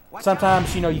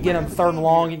sometimes, you know, you get him 3rd and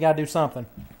long, you got to do something.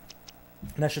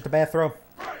 And that's just a bad throw.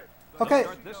 Okay,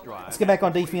 let's get back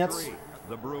on defense.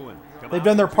 They've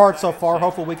done their part so far.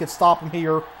 Hopefully we can stop them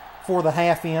here for the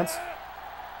half ends.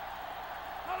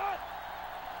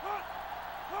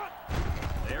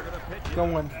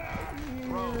 Going.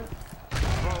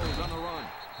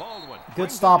 Good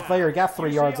stop there. Got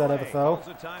 3 yards out of it, though.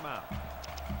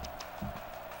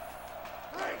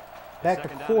 Back to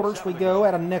quarters we go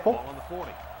at a nickel.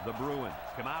 The Bruins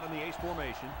come out in the ace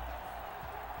formation.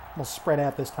 We'll spread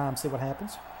out this time, see what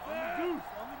happens.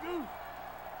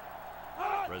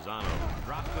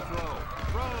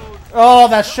 Oh,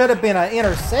 that should have been an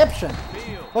interception.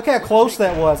 Look how close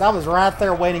that was. I was right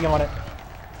there waiting on it.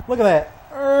 Look at that.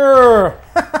 Oh.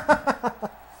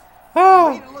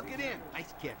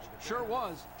 Sure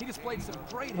was. He displayed some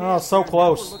great. Oh, so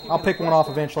close. I'll pick one off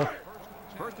eventually.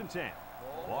 1st and 10.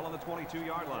 Ball on the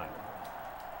 22-yard line.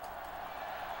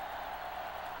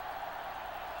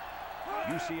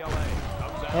 UCLA.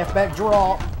 Halfback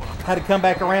draw. Had to come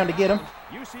back around to get him.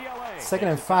 UCLA. 2nd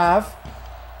and 5.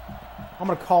 I'm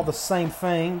going to call the same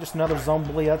thing. Just another zone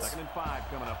blitz. 2nd and 5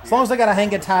 coming up here. As long as they got a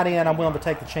hanging tight end, I'm willing to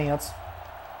take the chance.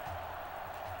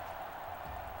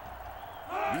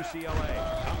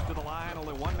 UCLA comes to the line,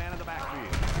 only one man in the backfield.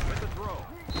 With the throw.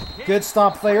 Good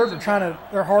stop there. They're trying to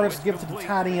their hardest to give it to the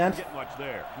tight end. Get much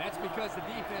there. And that's because the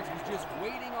defense was just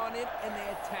waiting on it and they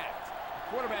attacked.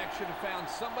 The quarterback should have found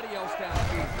somebody else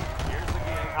downfield. Here's the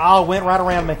game. Oh, went right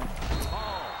around me.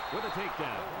 With a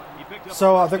takedown. He picked up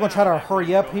So they're going to try to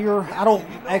hurry up here. I don't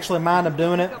actually mind them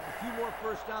doing it. A few more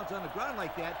first downs on the ground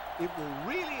like that, it will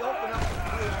really open up the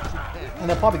play. And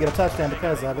they'll probably get a touchdown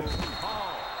because of it.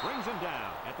 brings him down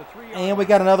at the 3-yard And we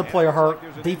got another player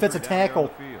hurt. Defensive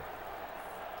tackle.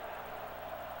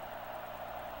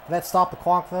 That stopped the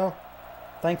clock, though,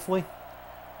 thankfully.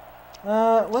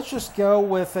 Let's just go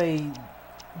with a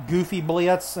goofy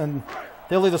blitz, and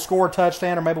they'll either score a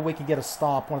touchdown or maybe we can get a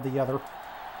stop, one or the other.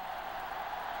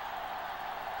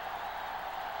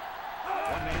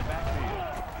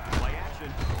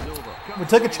 We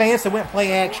took a chance and went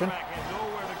play action.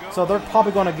 So they're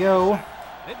probably going to go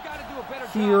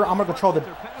here. I'm going to control the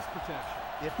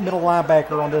middle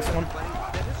linebacker on this one.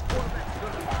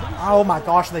 Oh my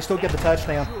gosh, and they still get the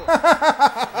touchdown.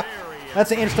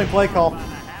 That's an interesting play call.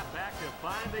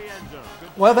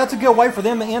 Well, that's a good way for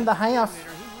them to end the half.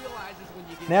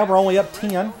 Now we're only up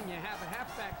 10.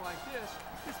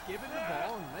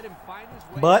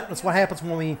 But that's what happens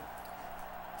when we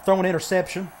throw an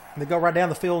interception. They go right down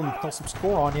the field and throw some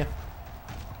score on you.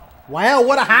 Wow,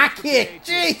 what a high kick.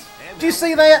 Jeez. Did you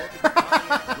see that?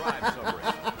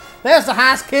 That's the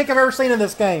highest kick I've ever seen in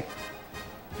this game.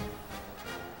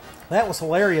 That was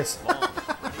hilarious.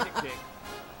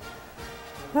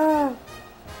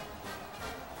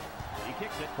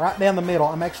 Right down the middle.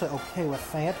 I'm actually okay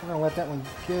with that. We're going to let that one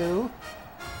go.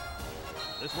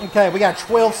 Okay, we got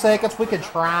 12 seconds. We could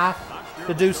try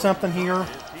to do something here.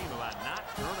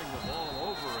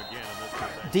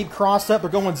 Deep cross up.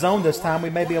 They're going zone this time. We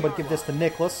may be able to give this to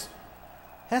Nicholas.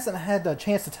 Hasn't had a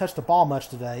chance to touch the ball much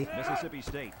today. Mississippi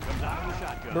State comes out of the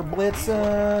shotgun. They're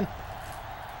blitzing.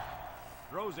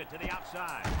 Throws it to the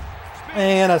outside.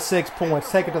 And a 6 points.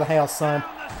 Take it to the house, son.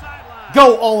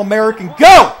 Go, All-American. Go!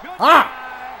 Ah!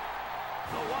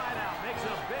 The wideout makes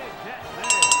a big catch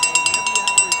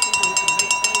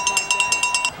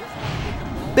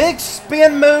there. Big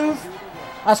spin move.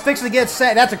 I was fixing to get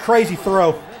sacked. That's a crazy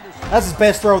throw. That's his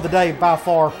best throw of the day by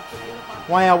far.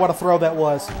 Wow, what a throw that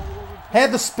was.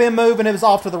 Had the spin move, and it was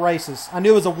off to the races. I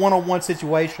knew it was a one-on-one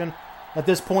situation at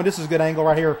this point. This is a good angle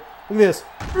right here. Look at this.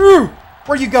 Ooh!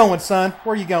 Where you going, son?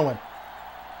 Where you going?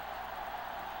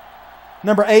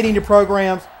 Number 8 in your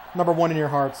programs, number 1 in your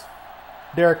hearts.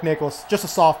 Derek Nicholas, just a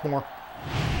sophomore.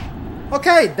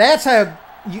 Okay, that's how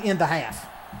you end the half.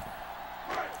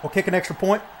 We'll kick an extra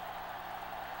point.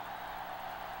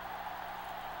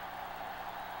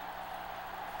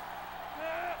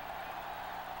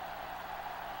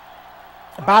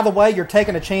 By the way, you're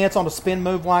taking a chance on a spin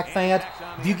move like that.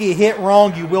 If you get hit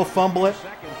wrong, you will fumble it.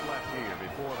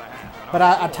 But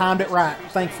I timed it right,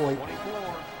 thankfully.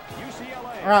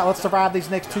 All right, let's survive these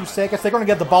next 2 seconds. They're going to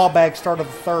get the ball back start of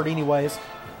the third anyways.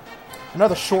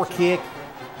 Another short kick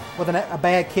with a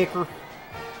bad kicker.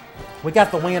 We got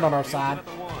the win on our side.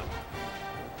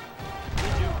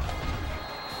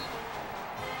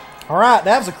 All right,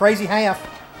 that was a crazy half.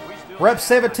 We're up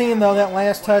 17, though, that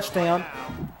last touchdown.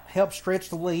 Helped stretch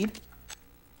the lead.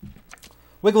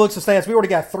 We can look at the stats. We already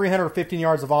got 315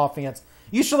 yards of offense.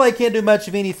 UCLA can't do much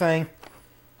of anything.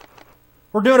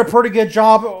 We're doing a pretty good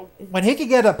job. When he can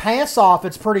get a pass off,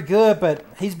 it's pretty good, but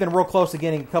he's been real close to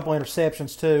getting a couple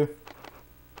interceptions, too.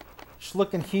 Just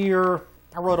looking here.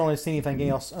 I really don't see anything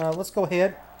else. Let's go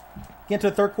ahead. Get into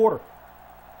the third quarter.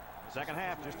 Second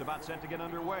half just about set to get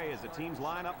underway as the teams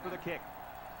line up for the kick.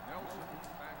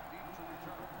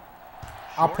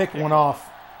 I'll pick one off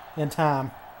in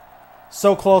time.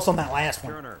 So close on that last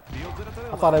one.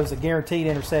 I thought it was a guaranteed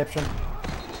interception.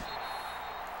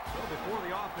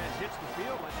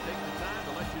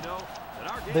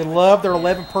 They love their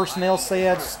 11 personnel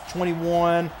sets,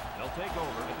 21.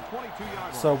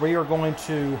 So we are going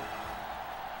to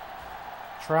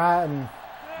try and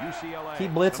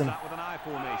keep blitzing.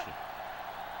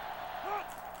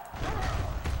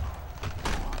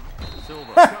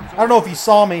 I don't know if you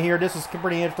saw me here. This is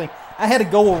pretty interesting. I had to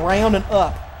go around and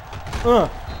up.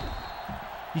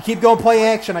 You keep going play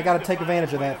action. I got to take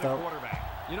advantage of that, though.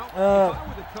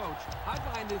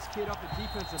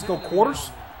 Let's go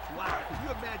quarters.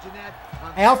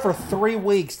 Out for 3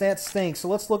 weeks. That stinks. So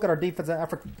let's look at our defense. I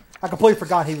completely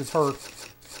forgot he was hurt.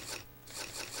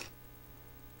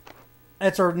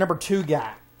 That's our number 2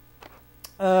 guy.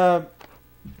 Out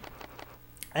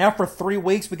for 3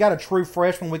 weeks. We got a true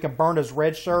freshman. We can burn his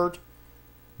red shirt.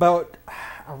 But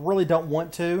I really don't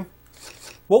want to.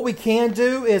 What we can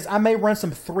do is I may run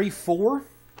some 3-4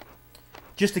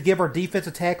 just to give our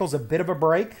defensive tackles a bit of a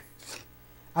break.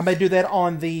 I may do that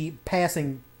on the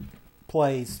passing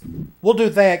plays. We'll do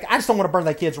that. I just don't want to burn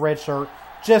that kid's red shirt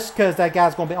just because that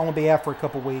guy's going to only be out for a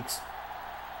couple weeks.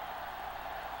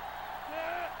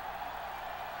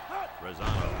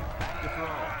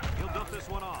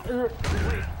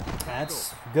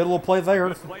 That's a good little play there.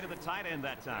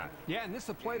 Yeah, and this is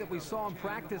a play that we saw in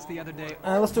practice the other day.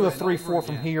 Let's do a 3-4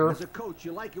 from here. As a coach,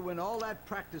 you like it when all that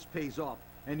practice pays off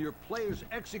and your players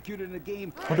execute in the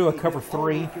game. We'll do a cover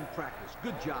 3.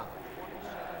 Good job.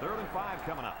 3rd and 5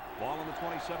 coming up. Ball on the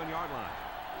 27-yard line.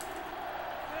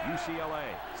 UCLA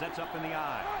sets up in the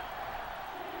eye.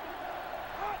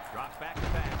 Drops back to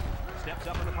pass. Steps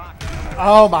up in the pocket.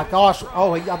 Oh my gosh.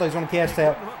 Oh, I thought he was going to catch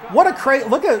that. What a crazy.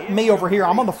 Look at me over here.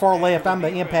 I'm on the far left. I'm the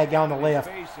impact guy on the left.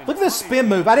 Look at this spin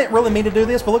move. I didn't really mean to do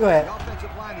this, but look at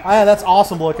that. Oh, yeah, that's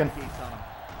awesome looking.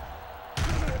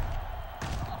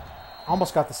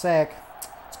 Almost got the sack.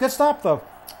 It's a good stop, though.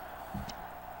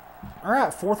 All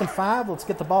right, 4th and 5. Let's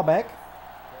get the ball back.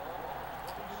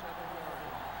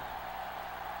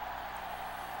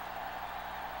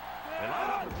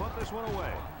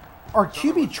 Our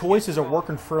QB choices are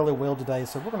working fairly well today,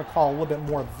 so we're going to call a little bit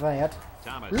more of that.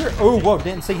 Oh, whoa,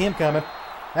 didn't see him coming.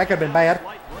 That could have been bad.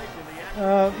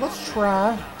 Let's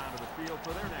try.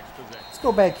 Let's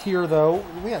go back here, though.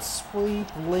 We got sweep,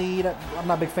 lead. I'm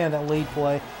not a big fan of that lead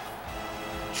play.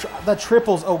 The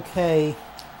triple's okay.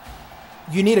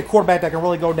 You need a quarterback that can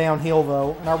really go downhill,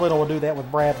 though, and I really don't want to do that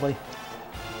with Bradley.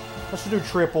 Let's just do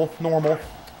triple, normal.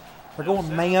 They're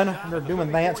going man, and they're doing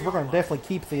that, so we're going to definitely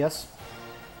keep this.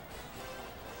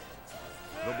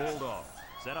 The Bulldog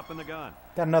set up in the gun.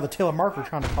 Got another Taylor Marker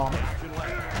trying to call me.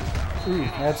 Ooh,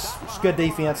 that's good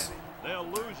defense.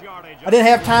 I didn't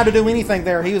have time to do anything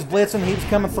there. He was blitzing. He was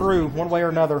coming through one way or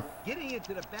another.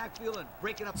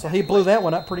 So he blew that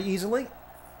one up pretty easily.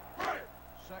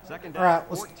 Second All down, right,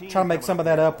 let's 14 try to make some of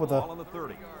that up with ball a on the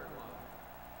 30.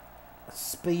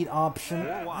 speed option.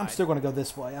 I'm still going to go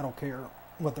this way. I don't care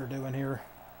what they're doing here.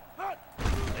 They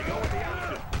go with the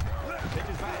option.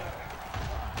 Pitches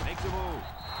back. Makes a move.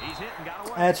 He's hit and got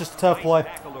away. That's just a tough play.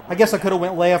 I guess I could have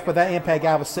went left, but that impact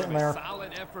guy was sitting there.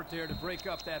 Solid effort there to break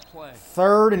up that play.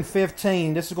 3rd and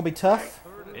 15. This is going to be tough.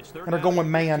 It's And they're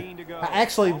going man. I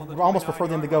actually almost prefer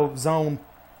them to go zone.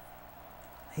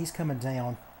 He's coming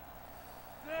down.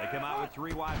 They come out with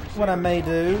 3 wide receivers. What I may do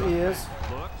is,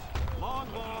 Looks. Long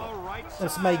ball, right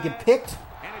this side. may get picked.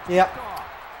 And it's Yep. picked off.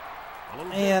 A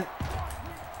little And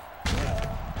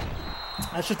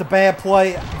that's just a bad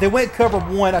play. They went cover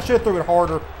 1. I should have threw it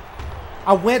harder.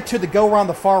 I went to the go around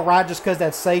the far right just because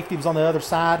that safety was on the other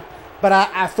side. But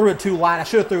I threw it too light. I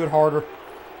should have threw it harder.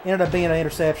 Ended up being an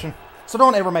interception. So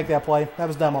don't ever make that play. That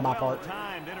was dumb on my part.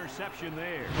 timed interception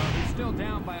there. He's still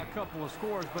down by a couple of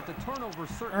scores, but the turnover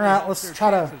certainly All right, helps let's their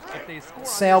try to chances. If they score on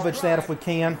salvage this that drive, if we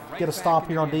can. right Get a back stop in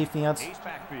here the on game. defense. Ace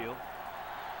backfield.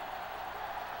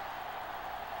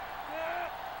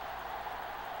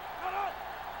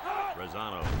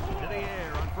 Rosano to the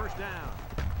air on first down.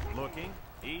 Looking.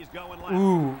 He's going left.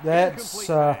 Ooh, that's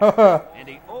And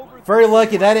he overthrew very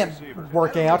lucky that the didn't receiver.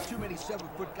 work out. Too many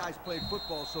 7-foot guys playing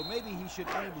football, so maybe he should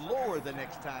aim lower the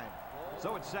next time.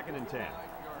 So it's 2nd and 10.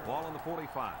 Ball on the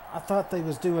 45. I thought they're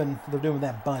doing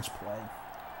that bunch play.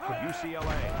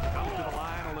 UCLA comes to the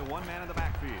line, only one man in the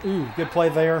backfield. Ooh, good play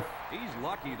there. He's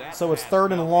lucky that So it's pass 3rd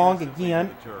and fell long innocently again,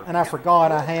 to the turf. and I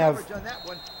forgot I have. Coverage on that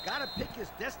one. Gotta pick his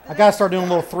I gotta start doing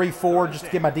a little 3-4 just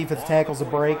to give my defensive tackles a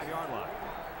break. 45-yard line.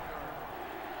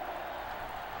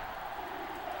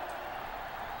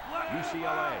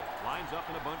 UCLA lines up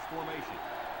in a bunch formation.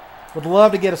 Would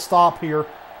love to get a stop here.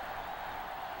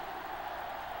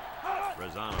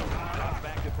 Rosano drops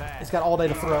back to pass. He's got all day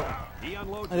to throw. He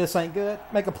unloads And this ain't good.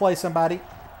 Make a play, somebody.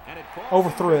 and it falls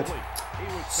Overthrew it. incomplete. He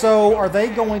was So are they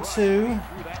going to?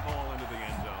 threw that ball into the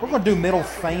end zone. We're going to do middle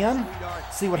fan.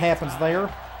 See what happens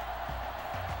there.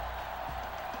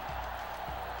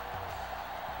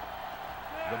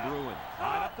 The Bruins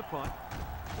line up the punt.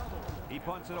 He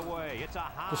punts it away. It's a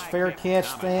high Just fair kick.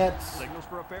 catch Coming. that. Signals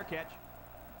for a fair catch.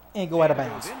 And go out of Goes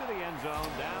bounds. into the end zone,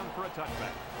 down for a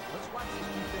touchback. Let's watch this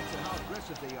defense and how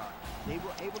aggressive they are. They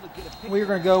were able to get a pick. We're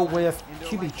going to go with And they're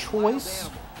QB like a choice.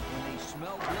 wild animal. When they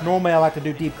smell blood, Normally I like to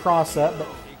do deep cross up, but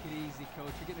Take it easy,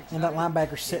 coach. You're getting and that excited.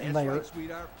 linebacker's sitting that's there. right,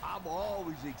 sweetheart. I'm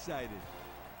always excited.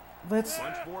 Let's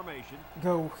Bunch formation.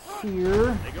 go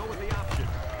here. They go with the option.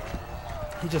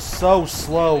 He's just so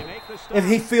slow. They make the start. If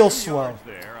he feels 2 slow. yards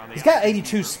there on the He's got option.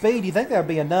 82 speed. You think that would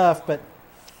be enough, but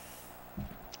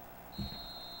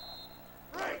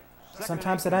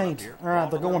sometimes it ain't. All right,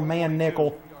 they're going man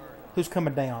nickel. Who's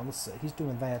coming down? Let's see. He's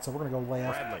doing that, so we're going to go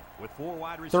left. Bradley with 4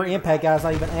 wide Their receivers. impact guy's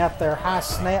not even out there. High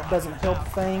snap doesn't help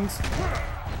things.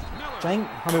 I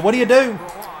mean, what do you do?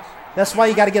 That's why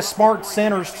you got to get smart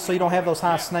centers so you don't have those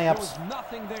high snaps. There was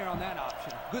nothing there on that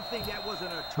option. Good thing that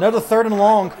wasn't a Another 3rd and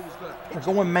long. He was gonna pitch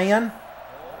They're going man.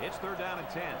 It's 3rd down and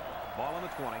 10. Ball on the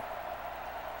 20.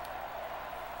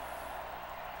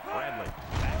 Bradley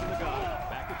back to the gun.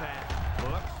 Back to pass.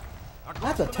 Looks. Across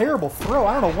That's a the terrible throw.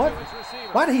 I don't know what.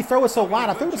 Why did he throw it so wide?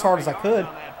 I threw it as hard as I could.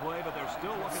 on that play, but they're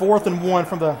still looking 4th and 1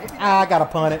 from the. I got to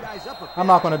punt it. I'm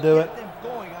not going to do it. them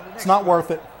going on the It's next not drive.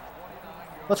 worth it.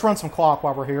 Let's run some clock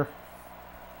while we're here.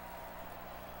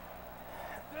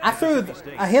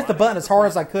 I hit the button as hard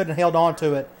as I could and held on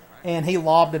to it, and he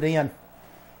lobbed it in.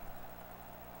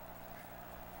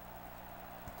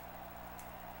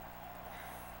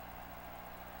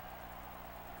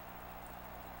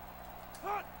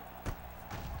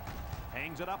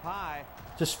 Hangs it up high.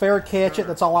 Just fair catch it.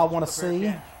 That's all I want to see.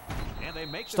 And they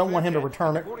make Just don't want him to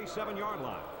return it. 47-yard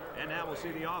line. And now we'll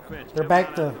see the offense. They're come back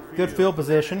out to onto the good field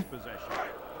position. Possession.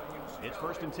 It's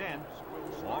 1st and 10.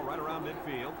 Ball right around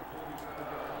midfield.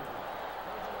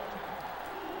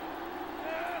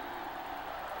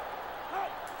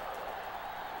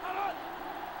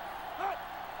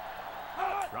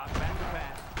 Drops back to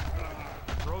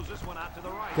pass. Throws this one out to the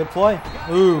right. Good play.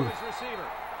 Ooh, His receiver.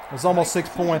 it was almost 6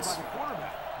 points.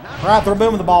 Not All right, they're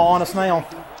moving the ball on us now.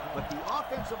 but the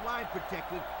offensive line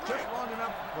protected just long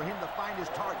enough for him to find his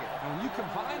target. And when you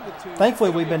combine the two, Thankfully,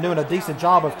 we've been doing a decent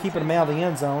job of keeping them out of the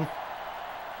end zone.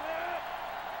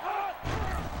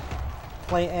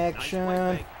 Play Nice action.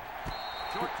 play fake.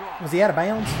 Short draw. Was he out of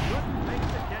bounds? Makes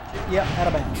the catch in. Yep, out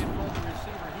of bounds. he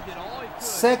did all he could.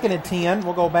 2nd and 10.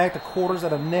 We'll go back to quarters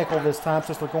at a nickel this time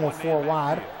since they're going 4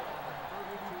 wide.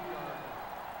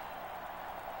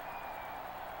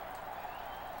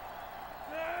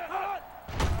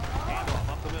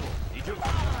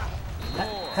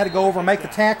 had to go over and make the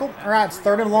tackle. All right, it's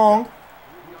 3rd and long.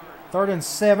 3rd and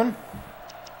 7.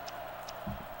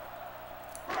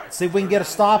 Let's see if we can get a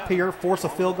stop here. Force a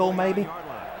field goal, maybe.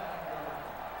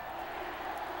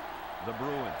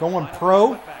 Going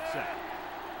pro.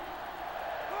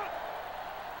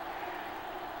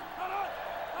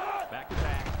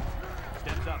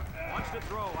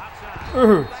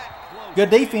 Ooh, good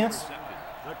defense.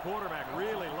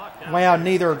 Wow,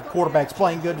 neither quarterback's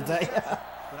playing good today.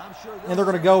 And they're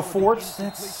going to go for it.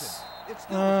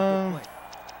 I'm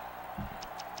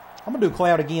going to do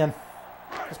cloud again.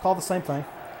 Let's call the same thing.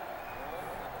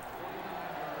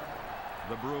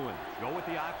 The Bruins go with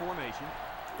the I formation.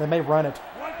 They may run it.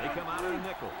 They come out in a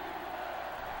nickel.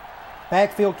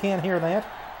 Backfield can't hear that.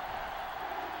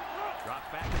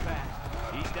 Drops back to pass.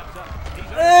 He steps up.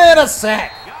 And a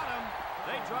sack. Got him.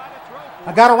 They try to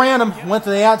throw. I got around him. Went to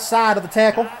the outside of the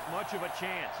tackle. Not much of a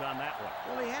chance on that one.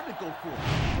 Well, they had to go for it.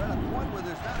 We're at a point where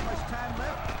there's not much time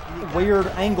left. Weird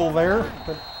angle there,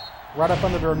 but right up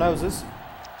under their noses.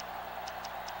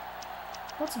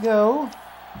 Let's go.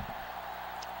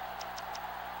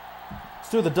 Let's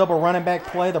do the double running back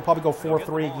play. They'll probably go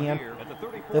 4-3 again.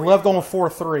 They love going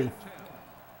 4-3.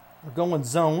 They're going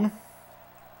zone.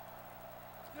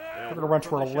 We're going to run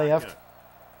toward the left.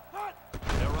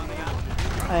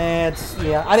 And,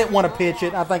 yeah, I didn't want to pitch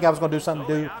it. I think I was going to do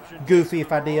something goofy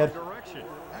if I did.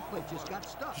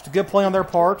 Just a good play on their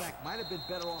part.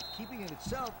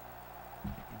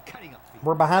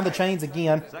 We're behind the chains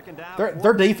again.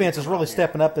 Their defense is really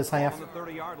stepping up this half.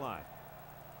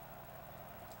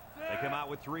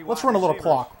 Let's run a little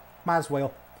clock. Might as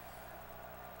well.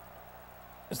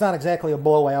 It's not exactly a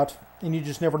blowout, and you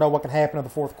just never know what can happen in the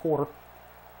 4th quarter.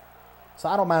 So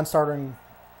I don't mind starting.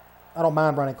 I don't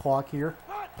mind running clock here.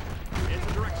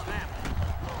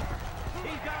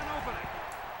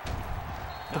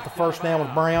 Took the first down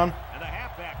with Brown. And the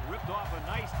halfback ripped off a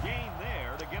nice gain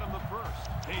there to get him the first.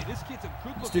 Hey, this kid's a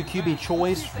good. Let's do QB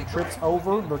choice. Trips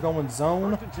over. They're going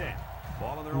zone.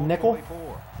 Nickel.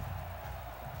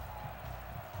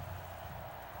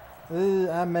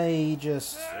 I may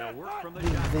just do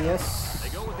this.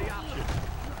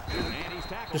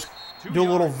 Just do a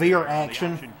little veer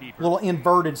action. A little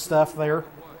inverted stuff there.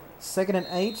 2nd and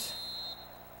 8.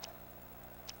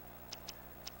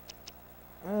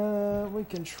 We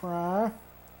can try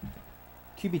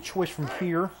QB choice from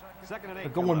here. They're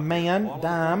going man,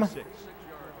 dime.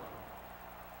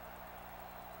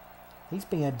 He's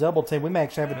being a double team. We may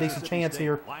actually have a decent chance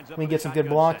here. We can get some good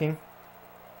blocking.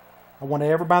 I want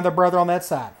everybody and their brother on that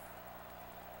side.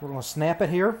 We're going to snap it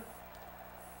here.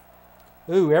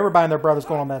 Ooh, everybody and their brother's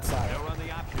going on that side.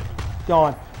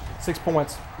 Gone. 6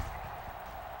 points.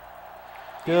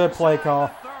 Good play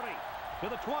call.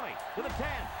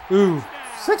 Ooh,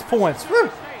 6 points.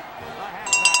 Woo.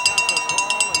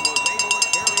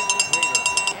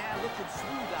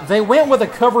 They went with a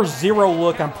cover 0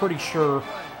 look, I'm pretty sure.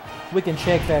 We can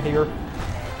check that here.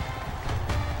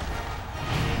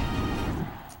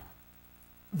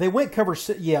 They went cover,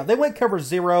 yeah, they went cover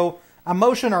 0. I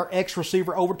motioned our X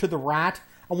receiver over to the right.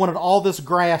 I wanted all this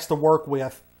grass to work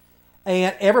with.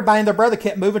 And everybody and their brother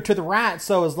kept moving to the right.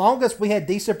 So as long as we had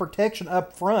decent protection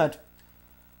up front,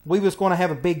 we was going to have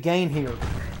a big gain here.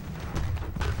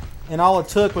 And all it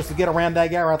took was to get around that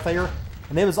guy right there.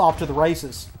 And it was off to the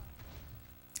races.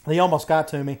 He almost got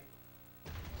to me.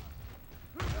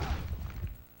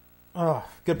 Oh,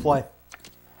 good play.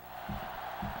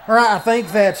 All right, I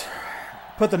think that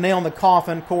put the nail in the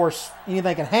coffin. Of course,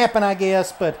 anything can happen, I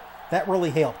guess, but that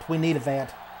really helped. We needed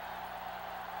that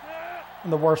in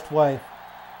the worst way.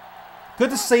 Good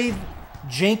to see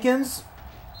Jenkins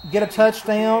get a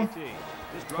touchdown.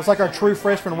 Looks like our true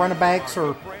freshman running backs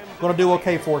are going to do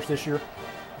okay for us this year.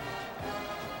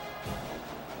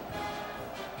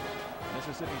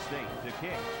 Mississippi State to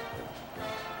kick.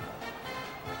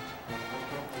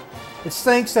 It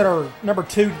stinks that our number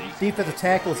 2 defensive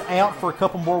tackle is out for a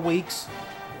couple more weeks.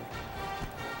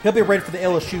 He'll be ready for the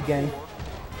LSU game.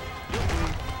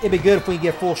 It'd be good if we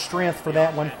get full strength for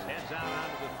that one. Heads out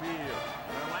onto the field.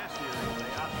 Last year, they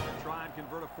opted to try and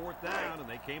convert a 4th down, and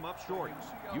they came up short.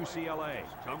 UCLA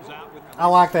comes out with. I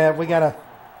like that. We got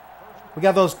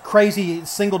those crazy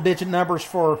single-digit numbers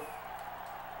for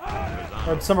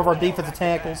some of our defensive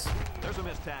tackles. There's a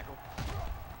missed tackle.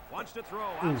 Wants to throw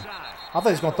outside. I thought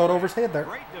he was going to throw it over his head there.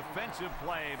 Great defensive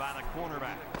play by the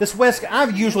cornerback. This I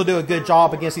usually do a good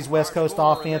job against these West Coast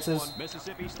offenses.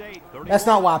 That's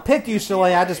not why I picked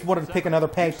UCLA. I just wanted to pick another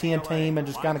Pac-10 team and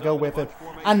just kind of go with it.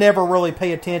 I never really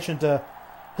pay attention to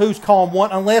who's calling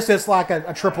one, unless it's like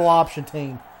a triple option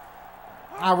team.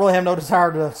 I really have no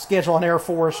desire to schedule an Air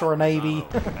Force or a Navy.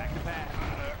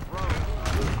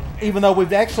 even though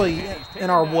we've actually, in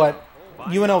our,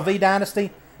 UNLV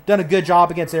Dynasty, done a good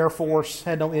job against Air Force.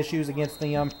 Had no issues against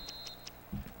them.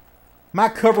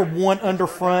 Might cover one under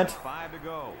front.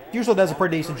 Usually does a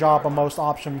pretty decent job on most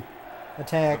option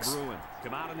attacks.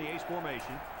 Come out in the ace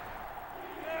formation.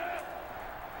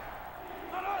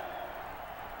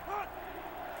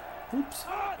 Oops.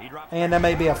 And that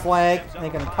may be a flag. They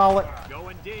can call it.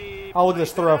 Oh, look at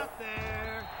this throw.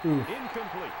 Ooh.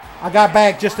 I got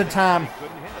back just in time.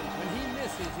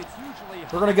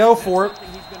 We're going to go for it.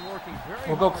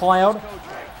 We'll go Cloud.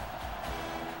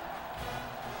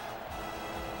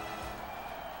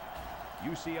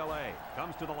 UCLA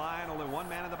comes to the line, only one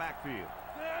man in the backfield.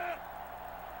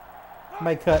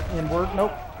 May cut inward.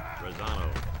 Nope. Rosano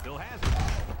still has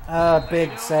it.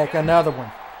 Big sack. Another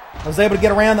one. I was able to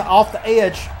get around off the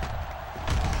edge.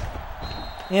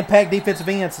 Impact defensive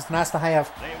ends. It's nice to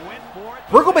have.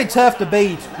 We're going to be tough to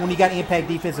beat when you got impact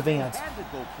defensive ends.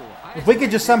 If we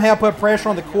could just somehow put pressure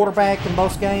on the quarterback in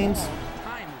most games,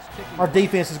 our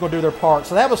defense is going to do their part.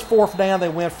 So that was 4th down. They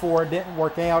went for it. Didn't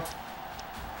work out.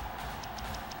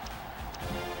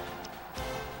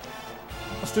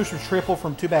 Let's do some triple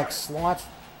from 2-back slot.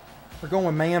 We're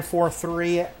going man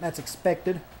 4-3. That's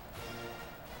expected.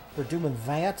 They're doing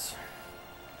that.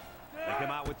 They come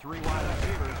out with 3 wide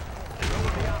receivers.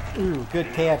 Ooh, good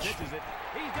catch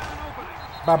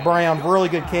by Brown. Really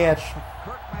good catch.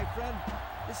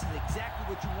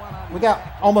 We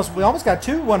almost got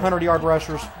 2 100-yard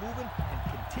rushers.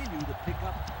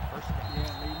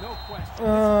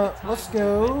 Let's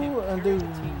go and do.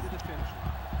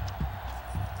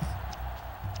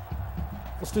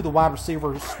 Let's do the wide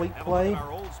receiver sweep play.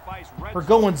 We're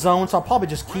going zone, so I'll probably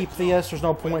just keep this. There's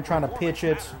no point trying to pitch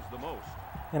it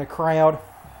in a crowd.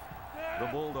 The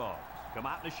Bulldogs come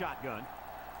out in the shotgun.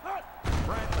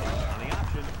 Bradley on the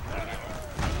option.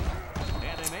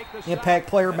 And they make the impact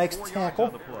player makes the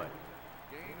tackle.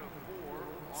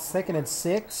 2nd and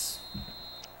 6.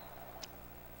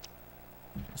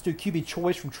 Let's do QB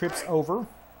choice from trips over.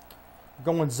 We're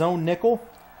going zone nickel.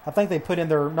 I think they put in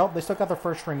their. Nope, they still got their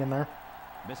first string in there.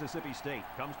 Mississippi State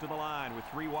comes to the line with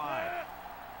 3 wide.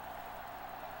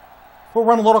 We'll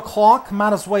run a little clock.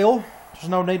 Might as well. There's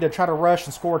no need to try to rush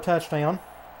and score a touchdown.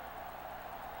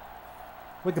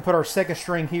 We can put our 2nd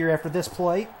string here after this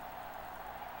play.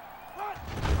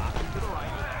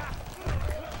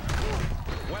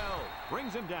 Well,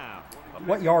 brings him down.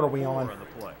 What yard are we on?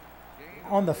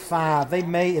 On the 5.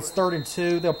 It's 3rd and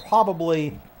 2. They'll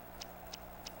probably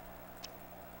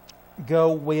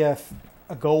go with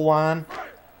a goal line.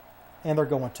 And they're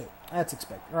going to. That's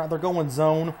expected. All right, they're going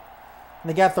zone. And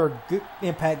they got their good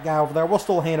impact guy over there. We'll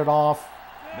still hand it off.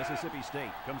 Mississippi State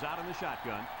comes out in the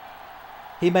shotgun.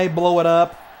 He may blow it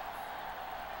up.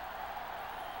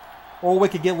 Or we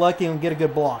could get lucky and get a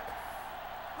good block.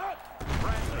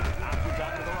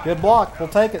 Good block. We'll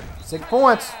take it. 6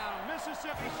 points.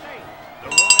 Mississippi State. The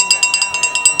running back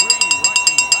now has 3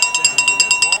 rushing touchdowns in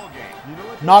this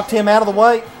ballgame. Knocked him out of the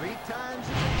way.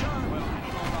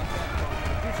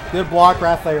 Good block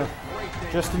right there.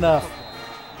 Just enough.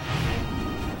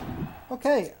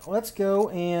 Okay, let's go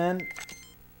and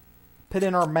put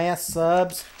in our mass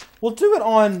subs. We'll do it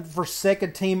on for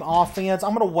 2nd team offense.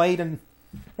 I'm going to wait and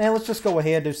let's just go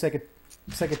ahead and do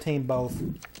second team both.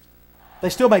 They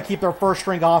still may keep their 1st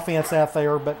string offense out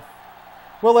there, but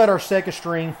we'll let our 2nd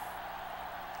string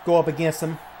go up against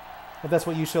them if that's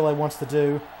what UCLA wants to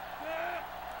do.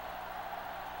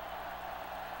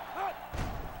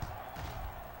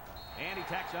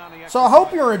 So I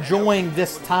hope you're enjoying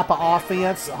this type of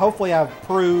offense. Hopefully I've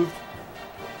proved,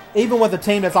 even with a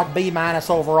team that's like B-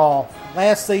 overall,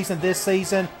 last season, this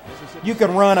season, you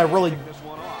can run a really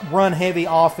run-heavy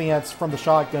offense from the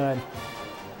shotgun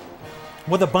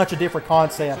with a bunch of different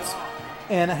concepts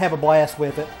and have a blast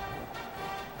with it.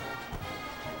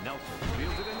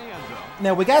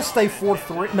 Now we got to stay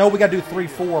 4-3. No, we got to do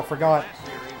 3-4. Forgot.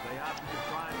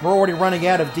 We're already running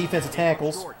out of defensive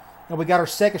tackles. And we got our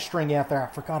 2nd string out there. I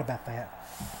forgot about that.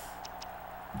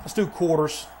 Let's do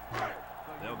quarters.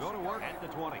 They'll go to work at the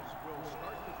 20.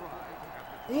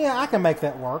 Yeah, I can make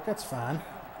that work. That's fine.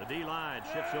 The D-line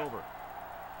shifts over.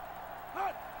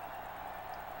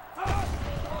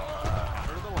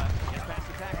 Counter to the left. Gets past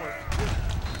the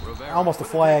tackler. Almost a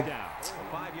flag. A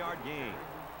 5-yard gain.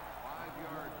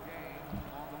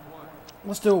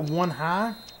 Let's do a 1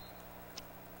 high.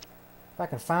 If I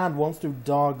can find one, let's do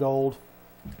dog gold.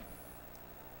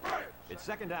 It's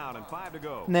 2nd down and 5 to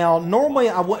go. Now, normally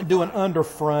I wouldn't do an under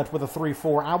front with a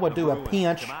 3-4. I would do a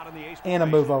pinch and a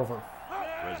move over.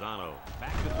 Rosano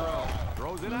back to throw.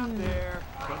 Throws it out there.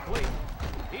 Complete.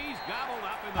 He's gobbled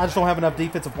up in the I just don't have enough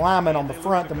defensive linemen on the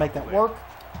front to make that work.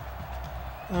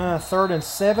 3rd and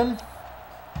 7.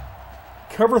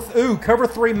 Cover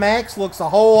 3 max looks a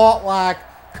whole lot like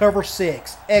cover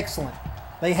 6. Excellent.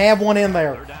 They have one in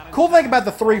there. Cool thing about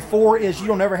the 3-4 is you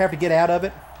don't ever have to get out of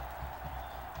it.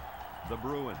 The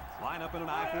Bruins line up in an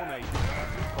I formation.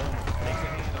 Coleman takes a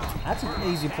handoff. That's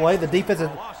an easy play. The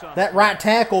defensive, that right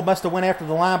tackle must have went after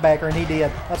the linebacker, and he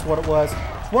did. That's what it was.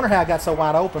 I wonder how it got so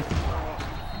wide open.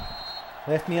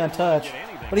 Left me untouched.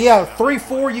 But yeah,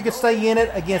 3-4, you can stay in it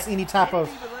against any type of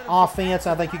offense.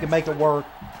 I think you can make it work.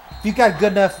 If you've got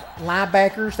good enough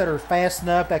linebackers that are fast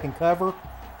enough that can cover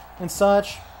and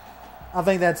such, I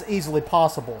think that's easily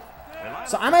possible.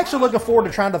 So I'm actually looking forward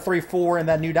to trying the 3-4 in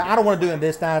that new. I don't want to do it in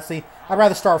this dynasty. I'd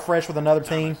rather start fresh with another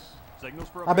team.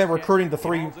 I've been recruiting the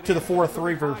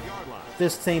 4-3 for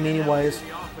this team anyways.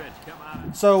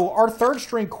 So our 3rd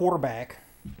string quarterback,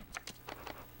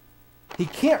 he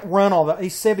can't run all that.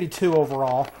 He's 72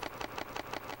 overall.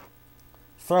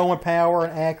 Throwing power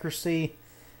and accuracy.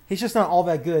 He's just not all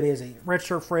that good, is he?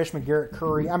 Redshirt freshman Garrett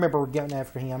Curry. I remember getting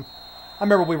after him. I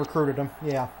remember we recruited him.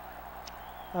 Yeah.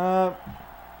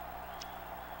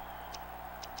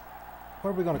 What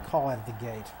are we going to call out of the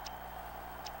gate?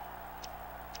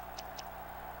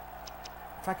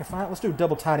 If I can find it, let's do a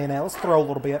double tight end out. Let's throw a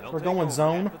little bit. We're going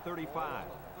zone.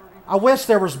 I wish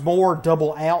there was more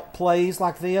double out plays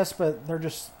like this, but there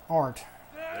just aren't.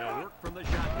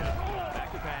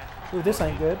 Ooh, this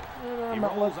ain't good. I'm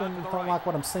not looking. Don't like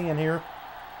what I'm seeing here.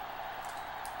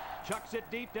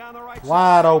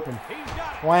 Wide open.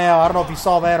 Wow, I don't know if you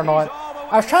saw that or not.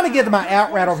 I was trying to get to my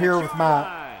out route over here with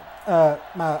my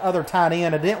my other tight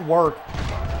end. It didn't work.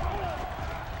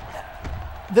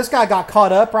 This guy got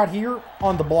caught up right here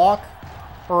on the block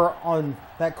or on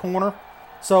that corner.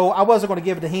 So I wasn't going to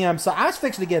give it to him. So I was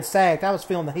fixing to get sacked. I was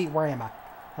feeling the heat. Where am I?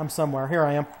 I'm somewhere. Here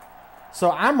I am.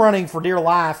 So I'm running for dear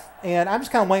life. And I'm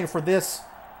just kind of waiting for this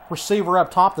receiver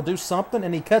up top to do something.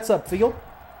 And he cuts up field.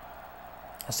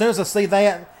 As soon as I see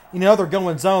that, you know they're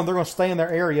going zone. They're going to stay in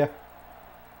their area.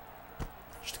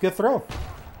 Just a good throw.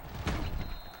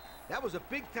 That was a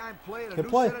big-time play and a good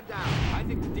new play. set of downs. I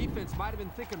think the defense might have been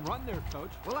thinking run there, Coach.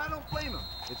 Well, I don't blame him.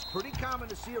 It's pretty common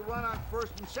to see a run on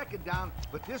 1st and 2nd down,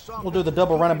 but this offense We'll do the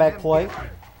double running back play.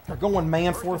 They're going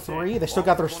man 4-3. They still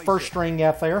got their 1st string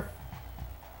out there.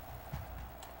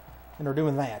 And they're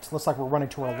doing that. Looks like we're running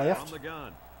to our left.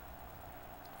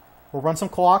 We'll run some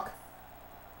clock.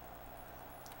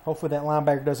 Hopefully that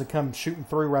linebacker doesn't come shooting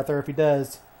through right there. If he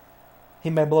does, he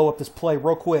may blow up this play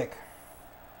real quick.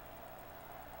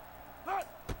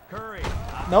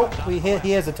 Nope, he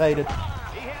hesitated. I'm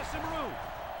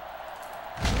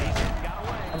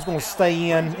just going to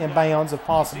stay in bounds if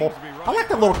possible. I like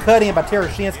that little cut in by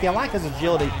Tarashinsky. I like his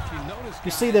agility.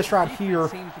 You see this right here.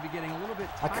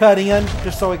 I cut in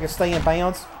just so he can stay in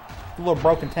bounds. A little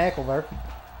broken tackle there.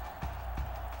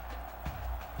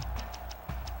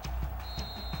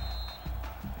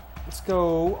 Let's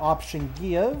go option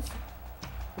give.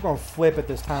 We're going to flip it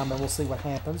this time and we'll see what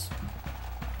happens.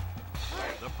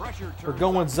 We're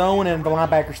going zone and the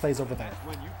linebacker stays over there.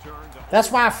 That's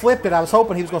why I flipped it. I was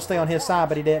hoping he was going to stay on his side,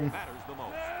 but he didn't.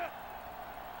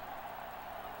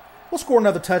 We'll score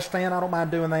another touchdown. I don't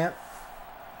mind doing that.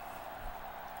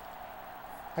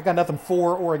 I got nothing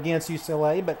for or against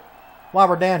UCLA, but while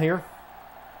we're down here.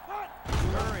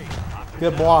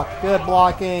 Good block. Good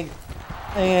blocking.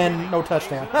 And no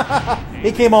touchdown.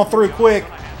 He came on through quick.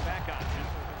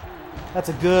 That's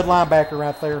a good linebacker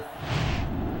right there.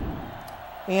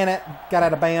 And it got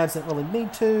out of bounds. Didn't really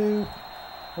need to.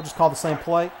 We'll just call the same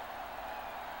play.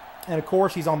 And, of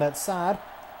course, he's on that side.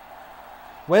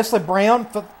 Wesley Brown,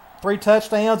 3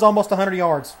 touchdowns, almost 100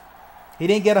 yards. He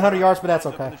didn't get 100 yards, but that's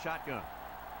okay.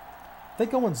 They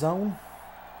go in zone.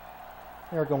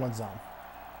 They're going zone.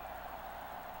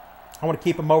 I want to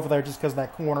keep him over there just because of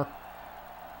that corner.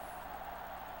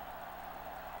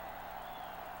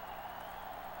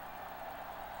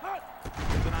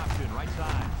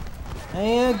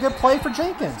 And good play for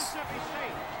Jenkins.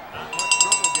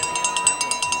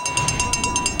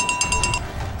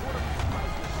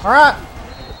 All right.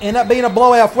 End up being a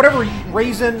blowout. For whatever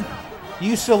reason,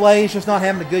 UCLA is just not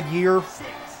having a good year.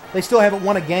 They still haven't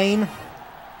won a game.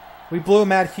 We blew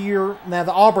them out here. Now,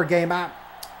 the Auburn game, I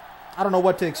don't know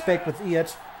what to expect with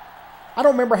it. I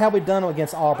don't remember how we done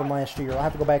against Auburn last year. I'll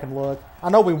have to go back and look. I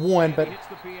know we won, but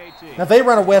now they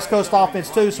run a West Coast offense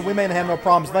too, so we may not have no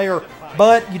problems there.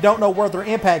 But you don't know where their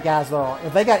impact guys are.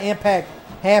 If they got impact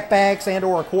halfbacks and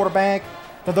or a quarterback,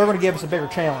 then they're going to give us a bigger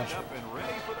challenge.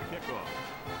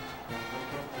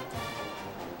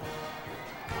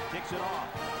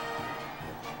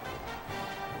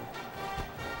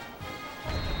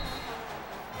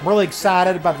 I'm really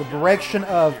excited about the direction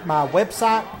of my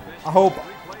website. I hope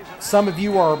some of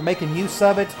you are making use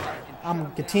of it.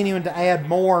 I'm continuing to add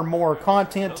more and more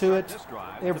content to it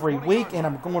every week, and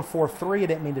I'm going 4-3. I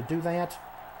didn't mean to do that.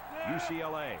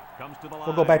 UCLA comes to the line.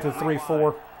 We'll go back to the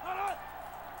 3-4.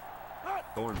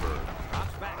 Thornburg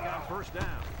drops back on first down.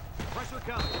 Pressure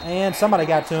comes. And somebody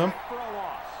got to him. For a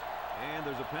loss. And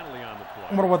there's a penalty on the play.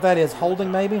 I wonder what that is.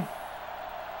 Holding, maybe?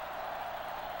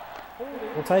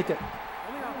 We'll take it.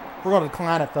 We're going to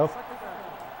decline it, though.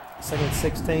 Second and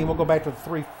 16. We'll go back to the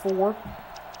 3-4.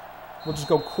 We'll just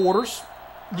go quarters.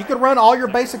 You could run all your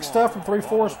basic stuff from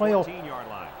 3-4 as well.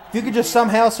 If you could just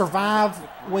somehow survive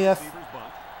with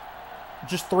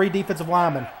just 3 defensive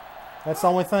linemen. That's the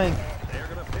only thing.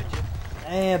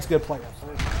 And it's a good play.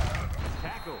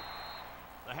 Tackle.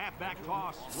 The halfback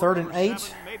toss. 3rd and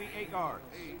 8. Maybe 8 yards.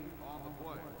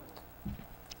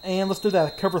 And let's do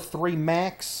that. Cover 3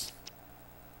 max.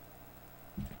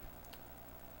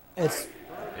 It's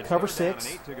cover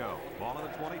 6. 8 to go. Ball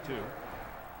at the 22.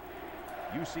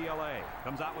 UCLA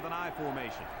comes out with an I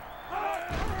formation.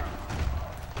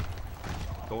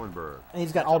 Thornburg. And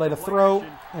he's got all day to throw,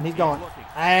 and he's going.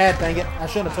 Ah, dang it. I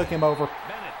shouldn't have took him over.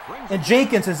 And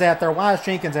Jenkins is out there. Why is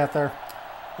Jenkins out there?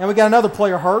 And we got another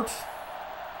player hurt.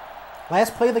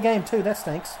 Last play of the game, too. That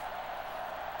stinks.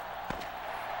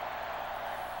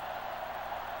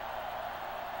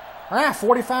 All right,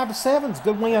 45-7 is a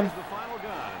good win.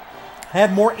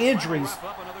 Had more injuries.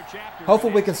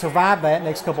 Hopefully we can survive that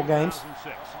next couple games.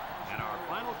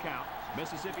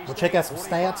 We'll check out some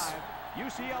stats.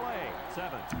 UCLA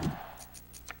 7.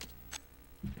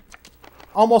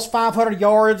 Almost 500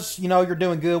 yards. You know, you're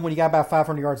doing good when you got about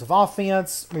 500 yards of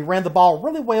offense. We ran the ball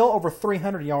really well, over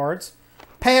 300 yards.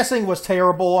 Passing was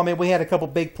terrible. I mean, we had a couple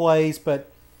big plays, but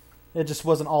it just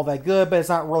wasn't all that good. But it's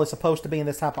not really supposed to be in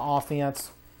this type of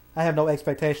offense. I have no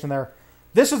expectation there.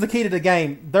 This was the key to the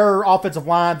game. Their offensive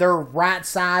line, their right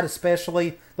side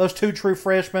especially, those 2 true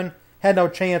freshmen had no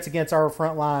chance against our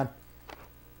front line.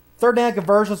 3rd down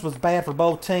conversions was bad for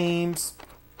both teams.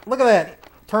 Look at that.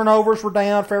 Turnovers were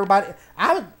down for everybody.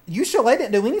 UCLA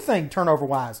didn't do anything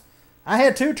turnover-wise. I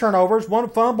had 2 turnovers, 1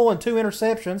 fumble and 2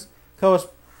 interceptions, because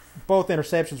both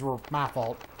interceptions were my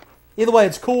fault. Either way,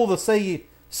 it's cool to see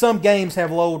some games have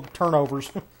low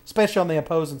turnovers, especially on the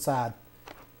opposing side.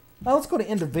 Now let's go to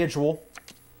individual.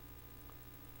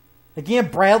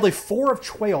 Again, Bradley, 4 of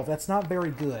 12. That's not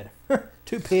very good.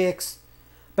 2 picks.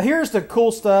 But here's the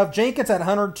cool stuff. Jenkins had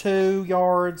 102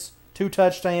 yards, 2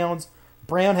 touchdowns.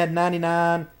 Brown had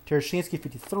 99. Tereshinski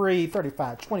 53,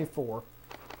 35, 24.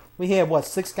 We had, what,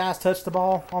 6 guys touch the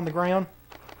ball on the ground?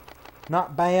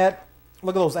 Not bad.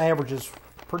 Look at those averages.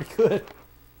 Pretty good.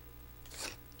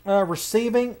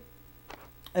 Receiving,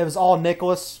 it was all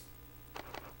Nicholas.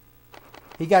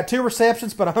 He got 2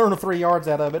 receptions, but 103 yards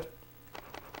out of it.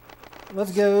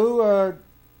 Let's go.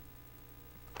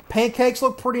 Pancakes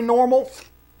look pretty normal.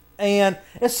 And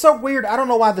it's so weird. I don't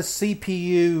know why the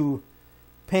CPU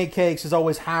pancakes is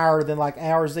always higher than like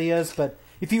ours is. But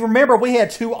if you remember, we had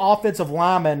 2 offensive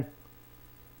linemen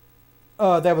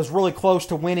that was really close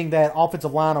to winning that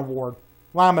offensive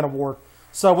lineman award.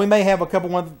 So we may have a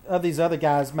couple of these other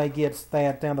guys may get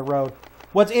that down the road.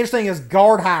 What's interesting is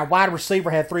guard high, wide receiver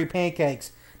had 3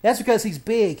 pancakes. That's because he's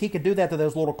big. He can do that to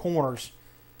those little corners.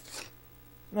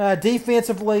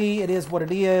 Defensively, it is what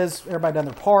it is. Everybody done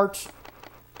their part.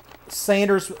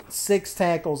 Sanders, 6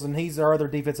 tackles, and he's our other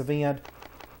defensive end.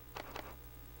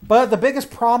 But the biggest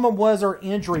problem was our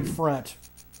injury front.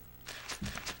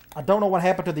 I don't know what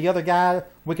happened to the other guy.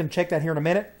 We can check that here in a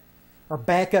minute. Our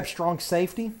backup strong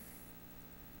safety.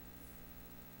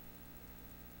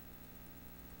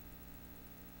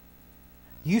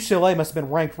 UCLA must have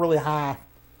been ranked really high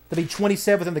to be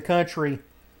 27th in the country,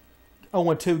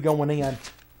 0-2 going in.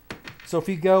 So if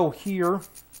you go here,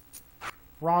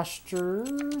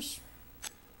 rosters,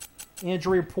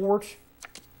 injury report.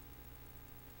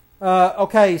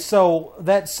 Okay, so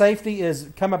that safety is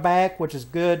coming back, which is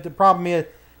good. The problem is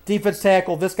defense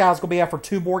tackle, this guy's going to be out for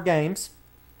 2 more games.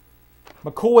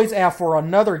 McCoy's out for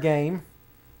another game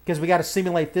because we got to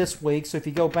simulate this week. So if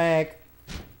you go back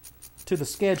to the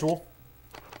schedule,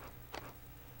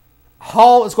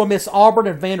 Hall is going to miss Auburn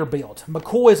and Vanderbilt.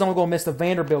 McCoy is only going to miss the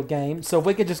Vanderbilt game. So if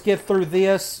we could just get through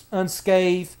this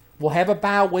unscathed, we'll have a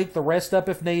bye week, the rest up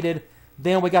if needed.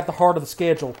 Then we got the heart of the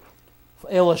schedule.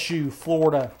 LSU,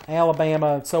 Florida,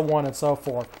 Alabama, and so on and so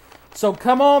forth. So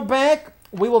come on back.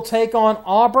 We will take on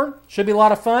Auburn. Should be a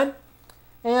lot of fun.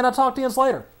 And I'll talk to you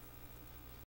later.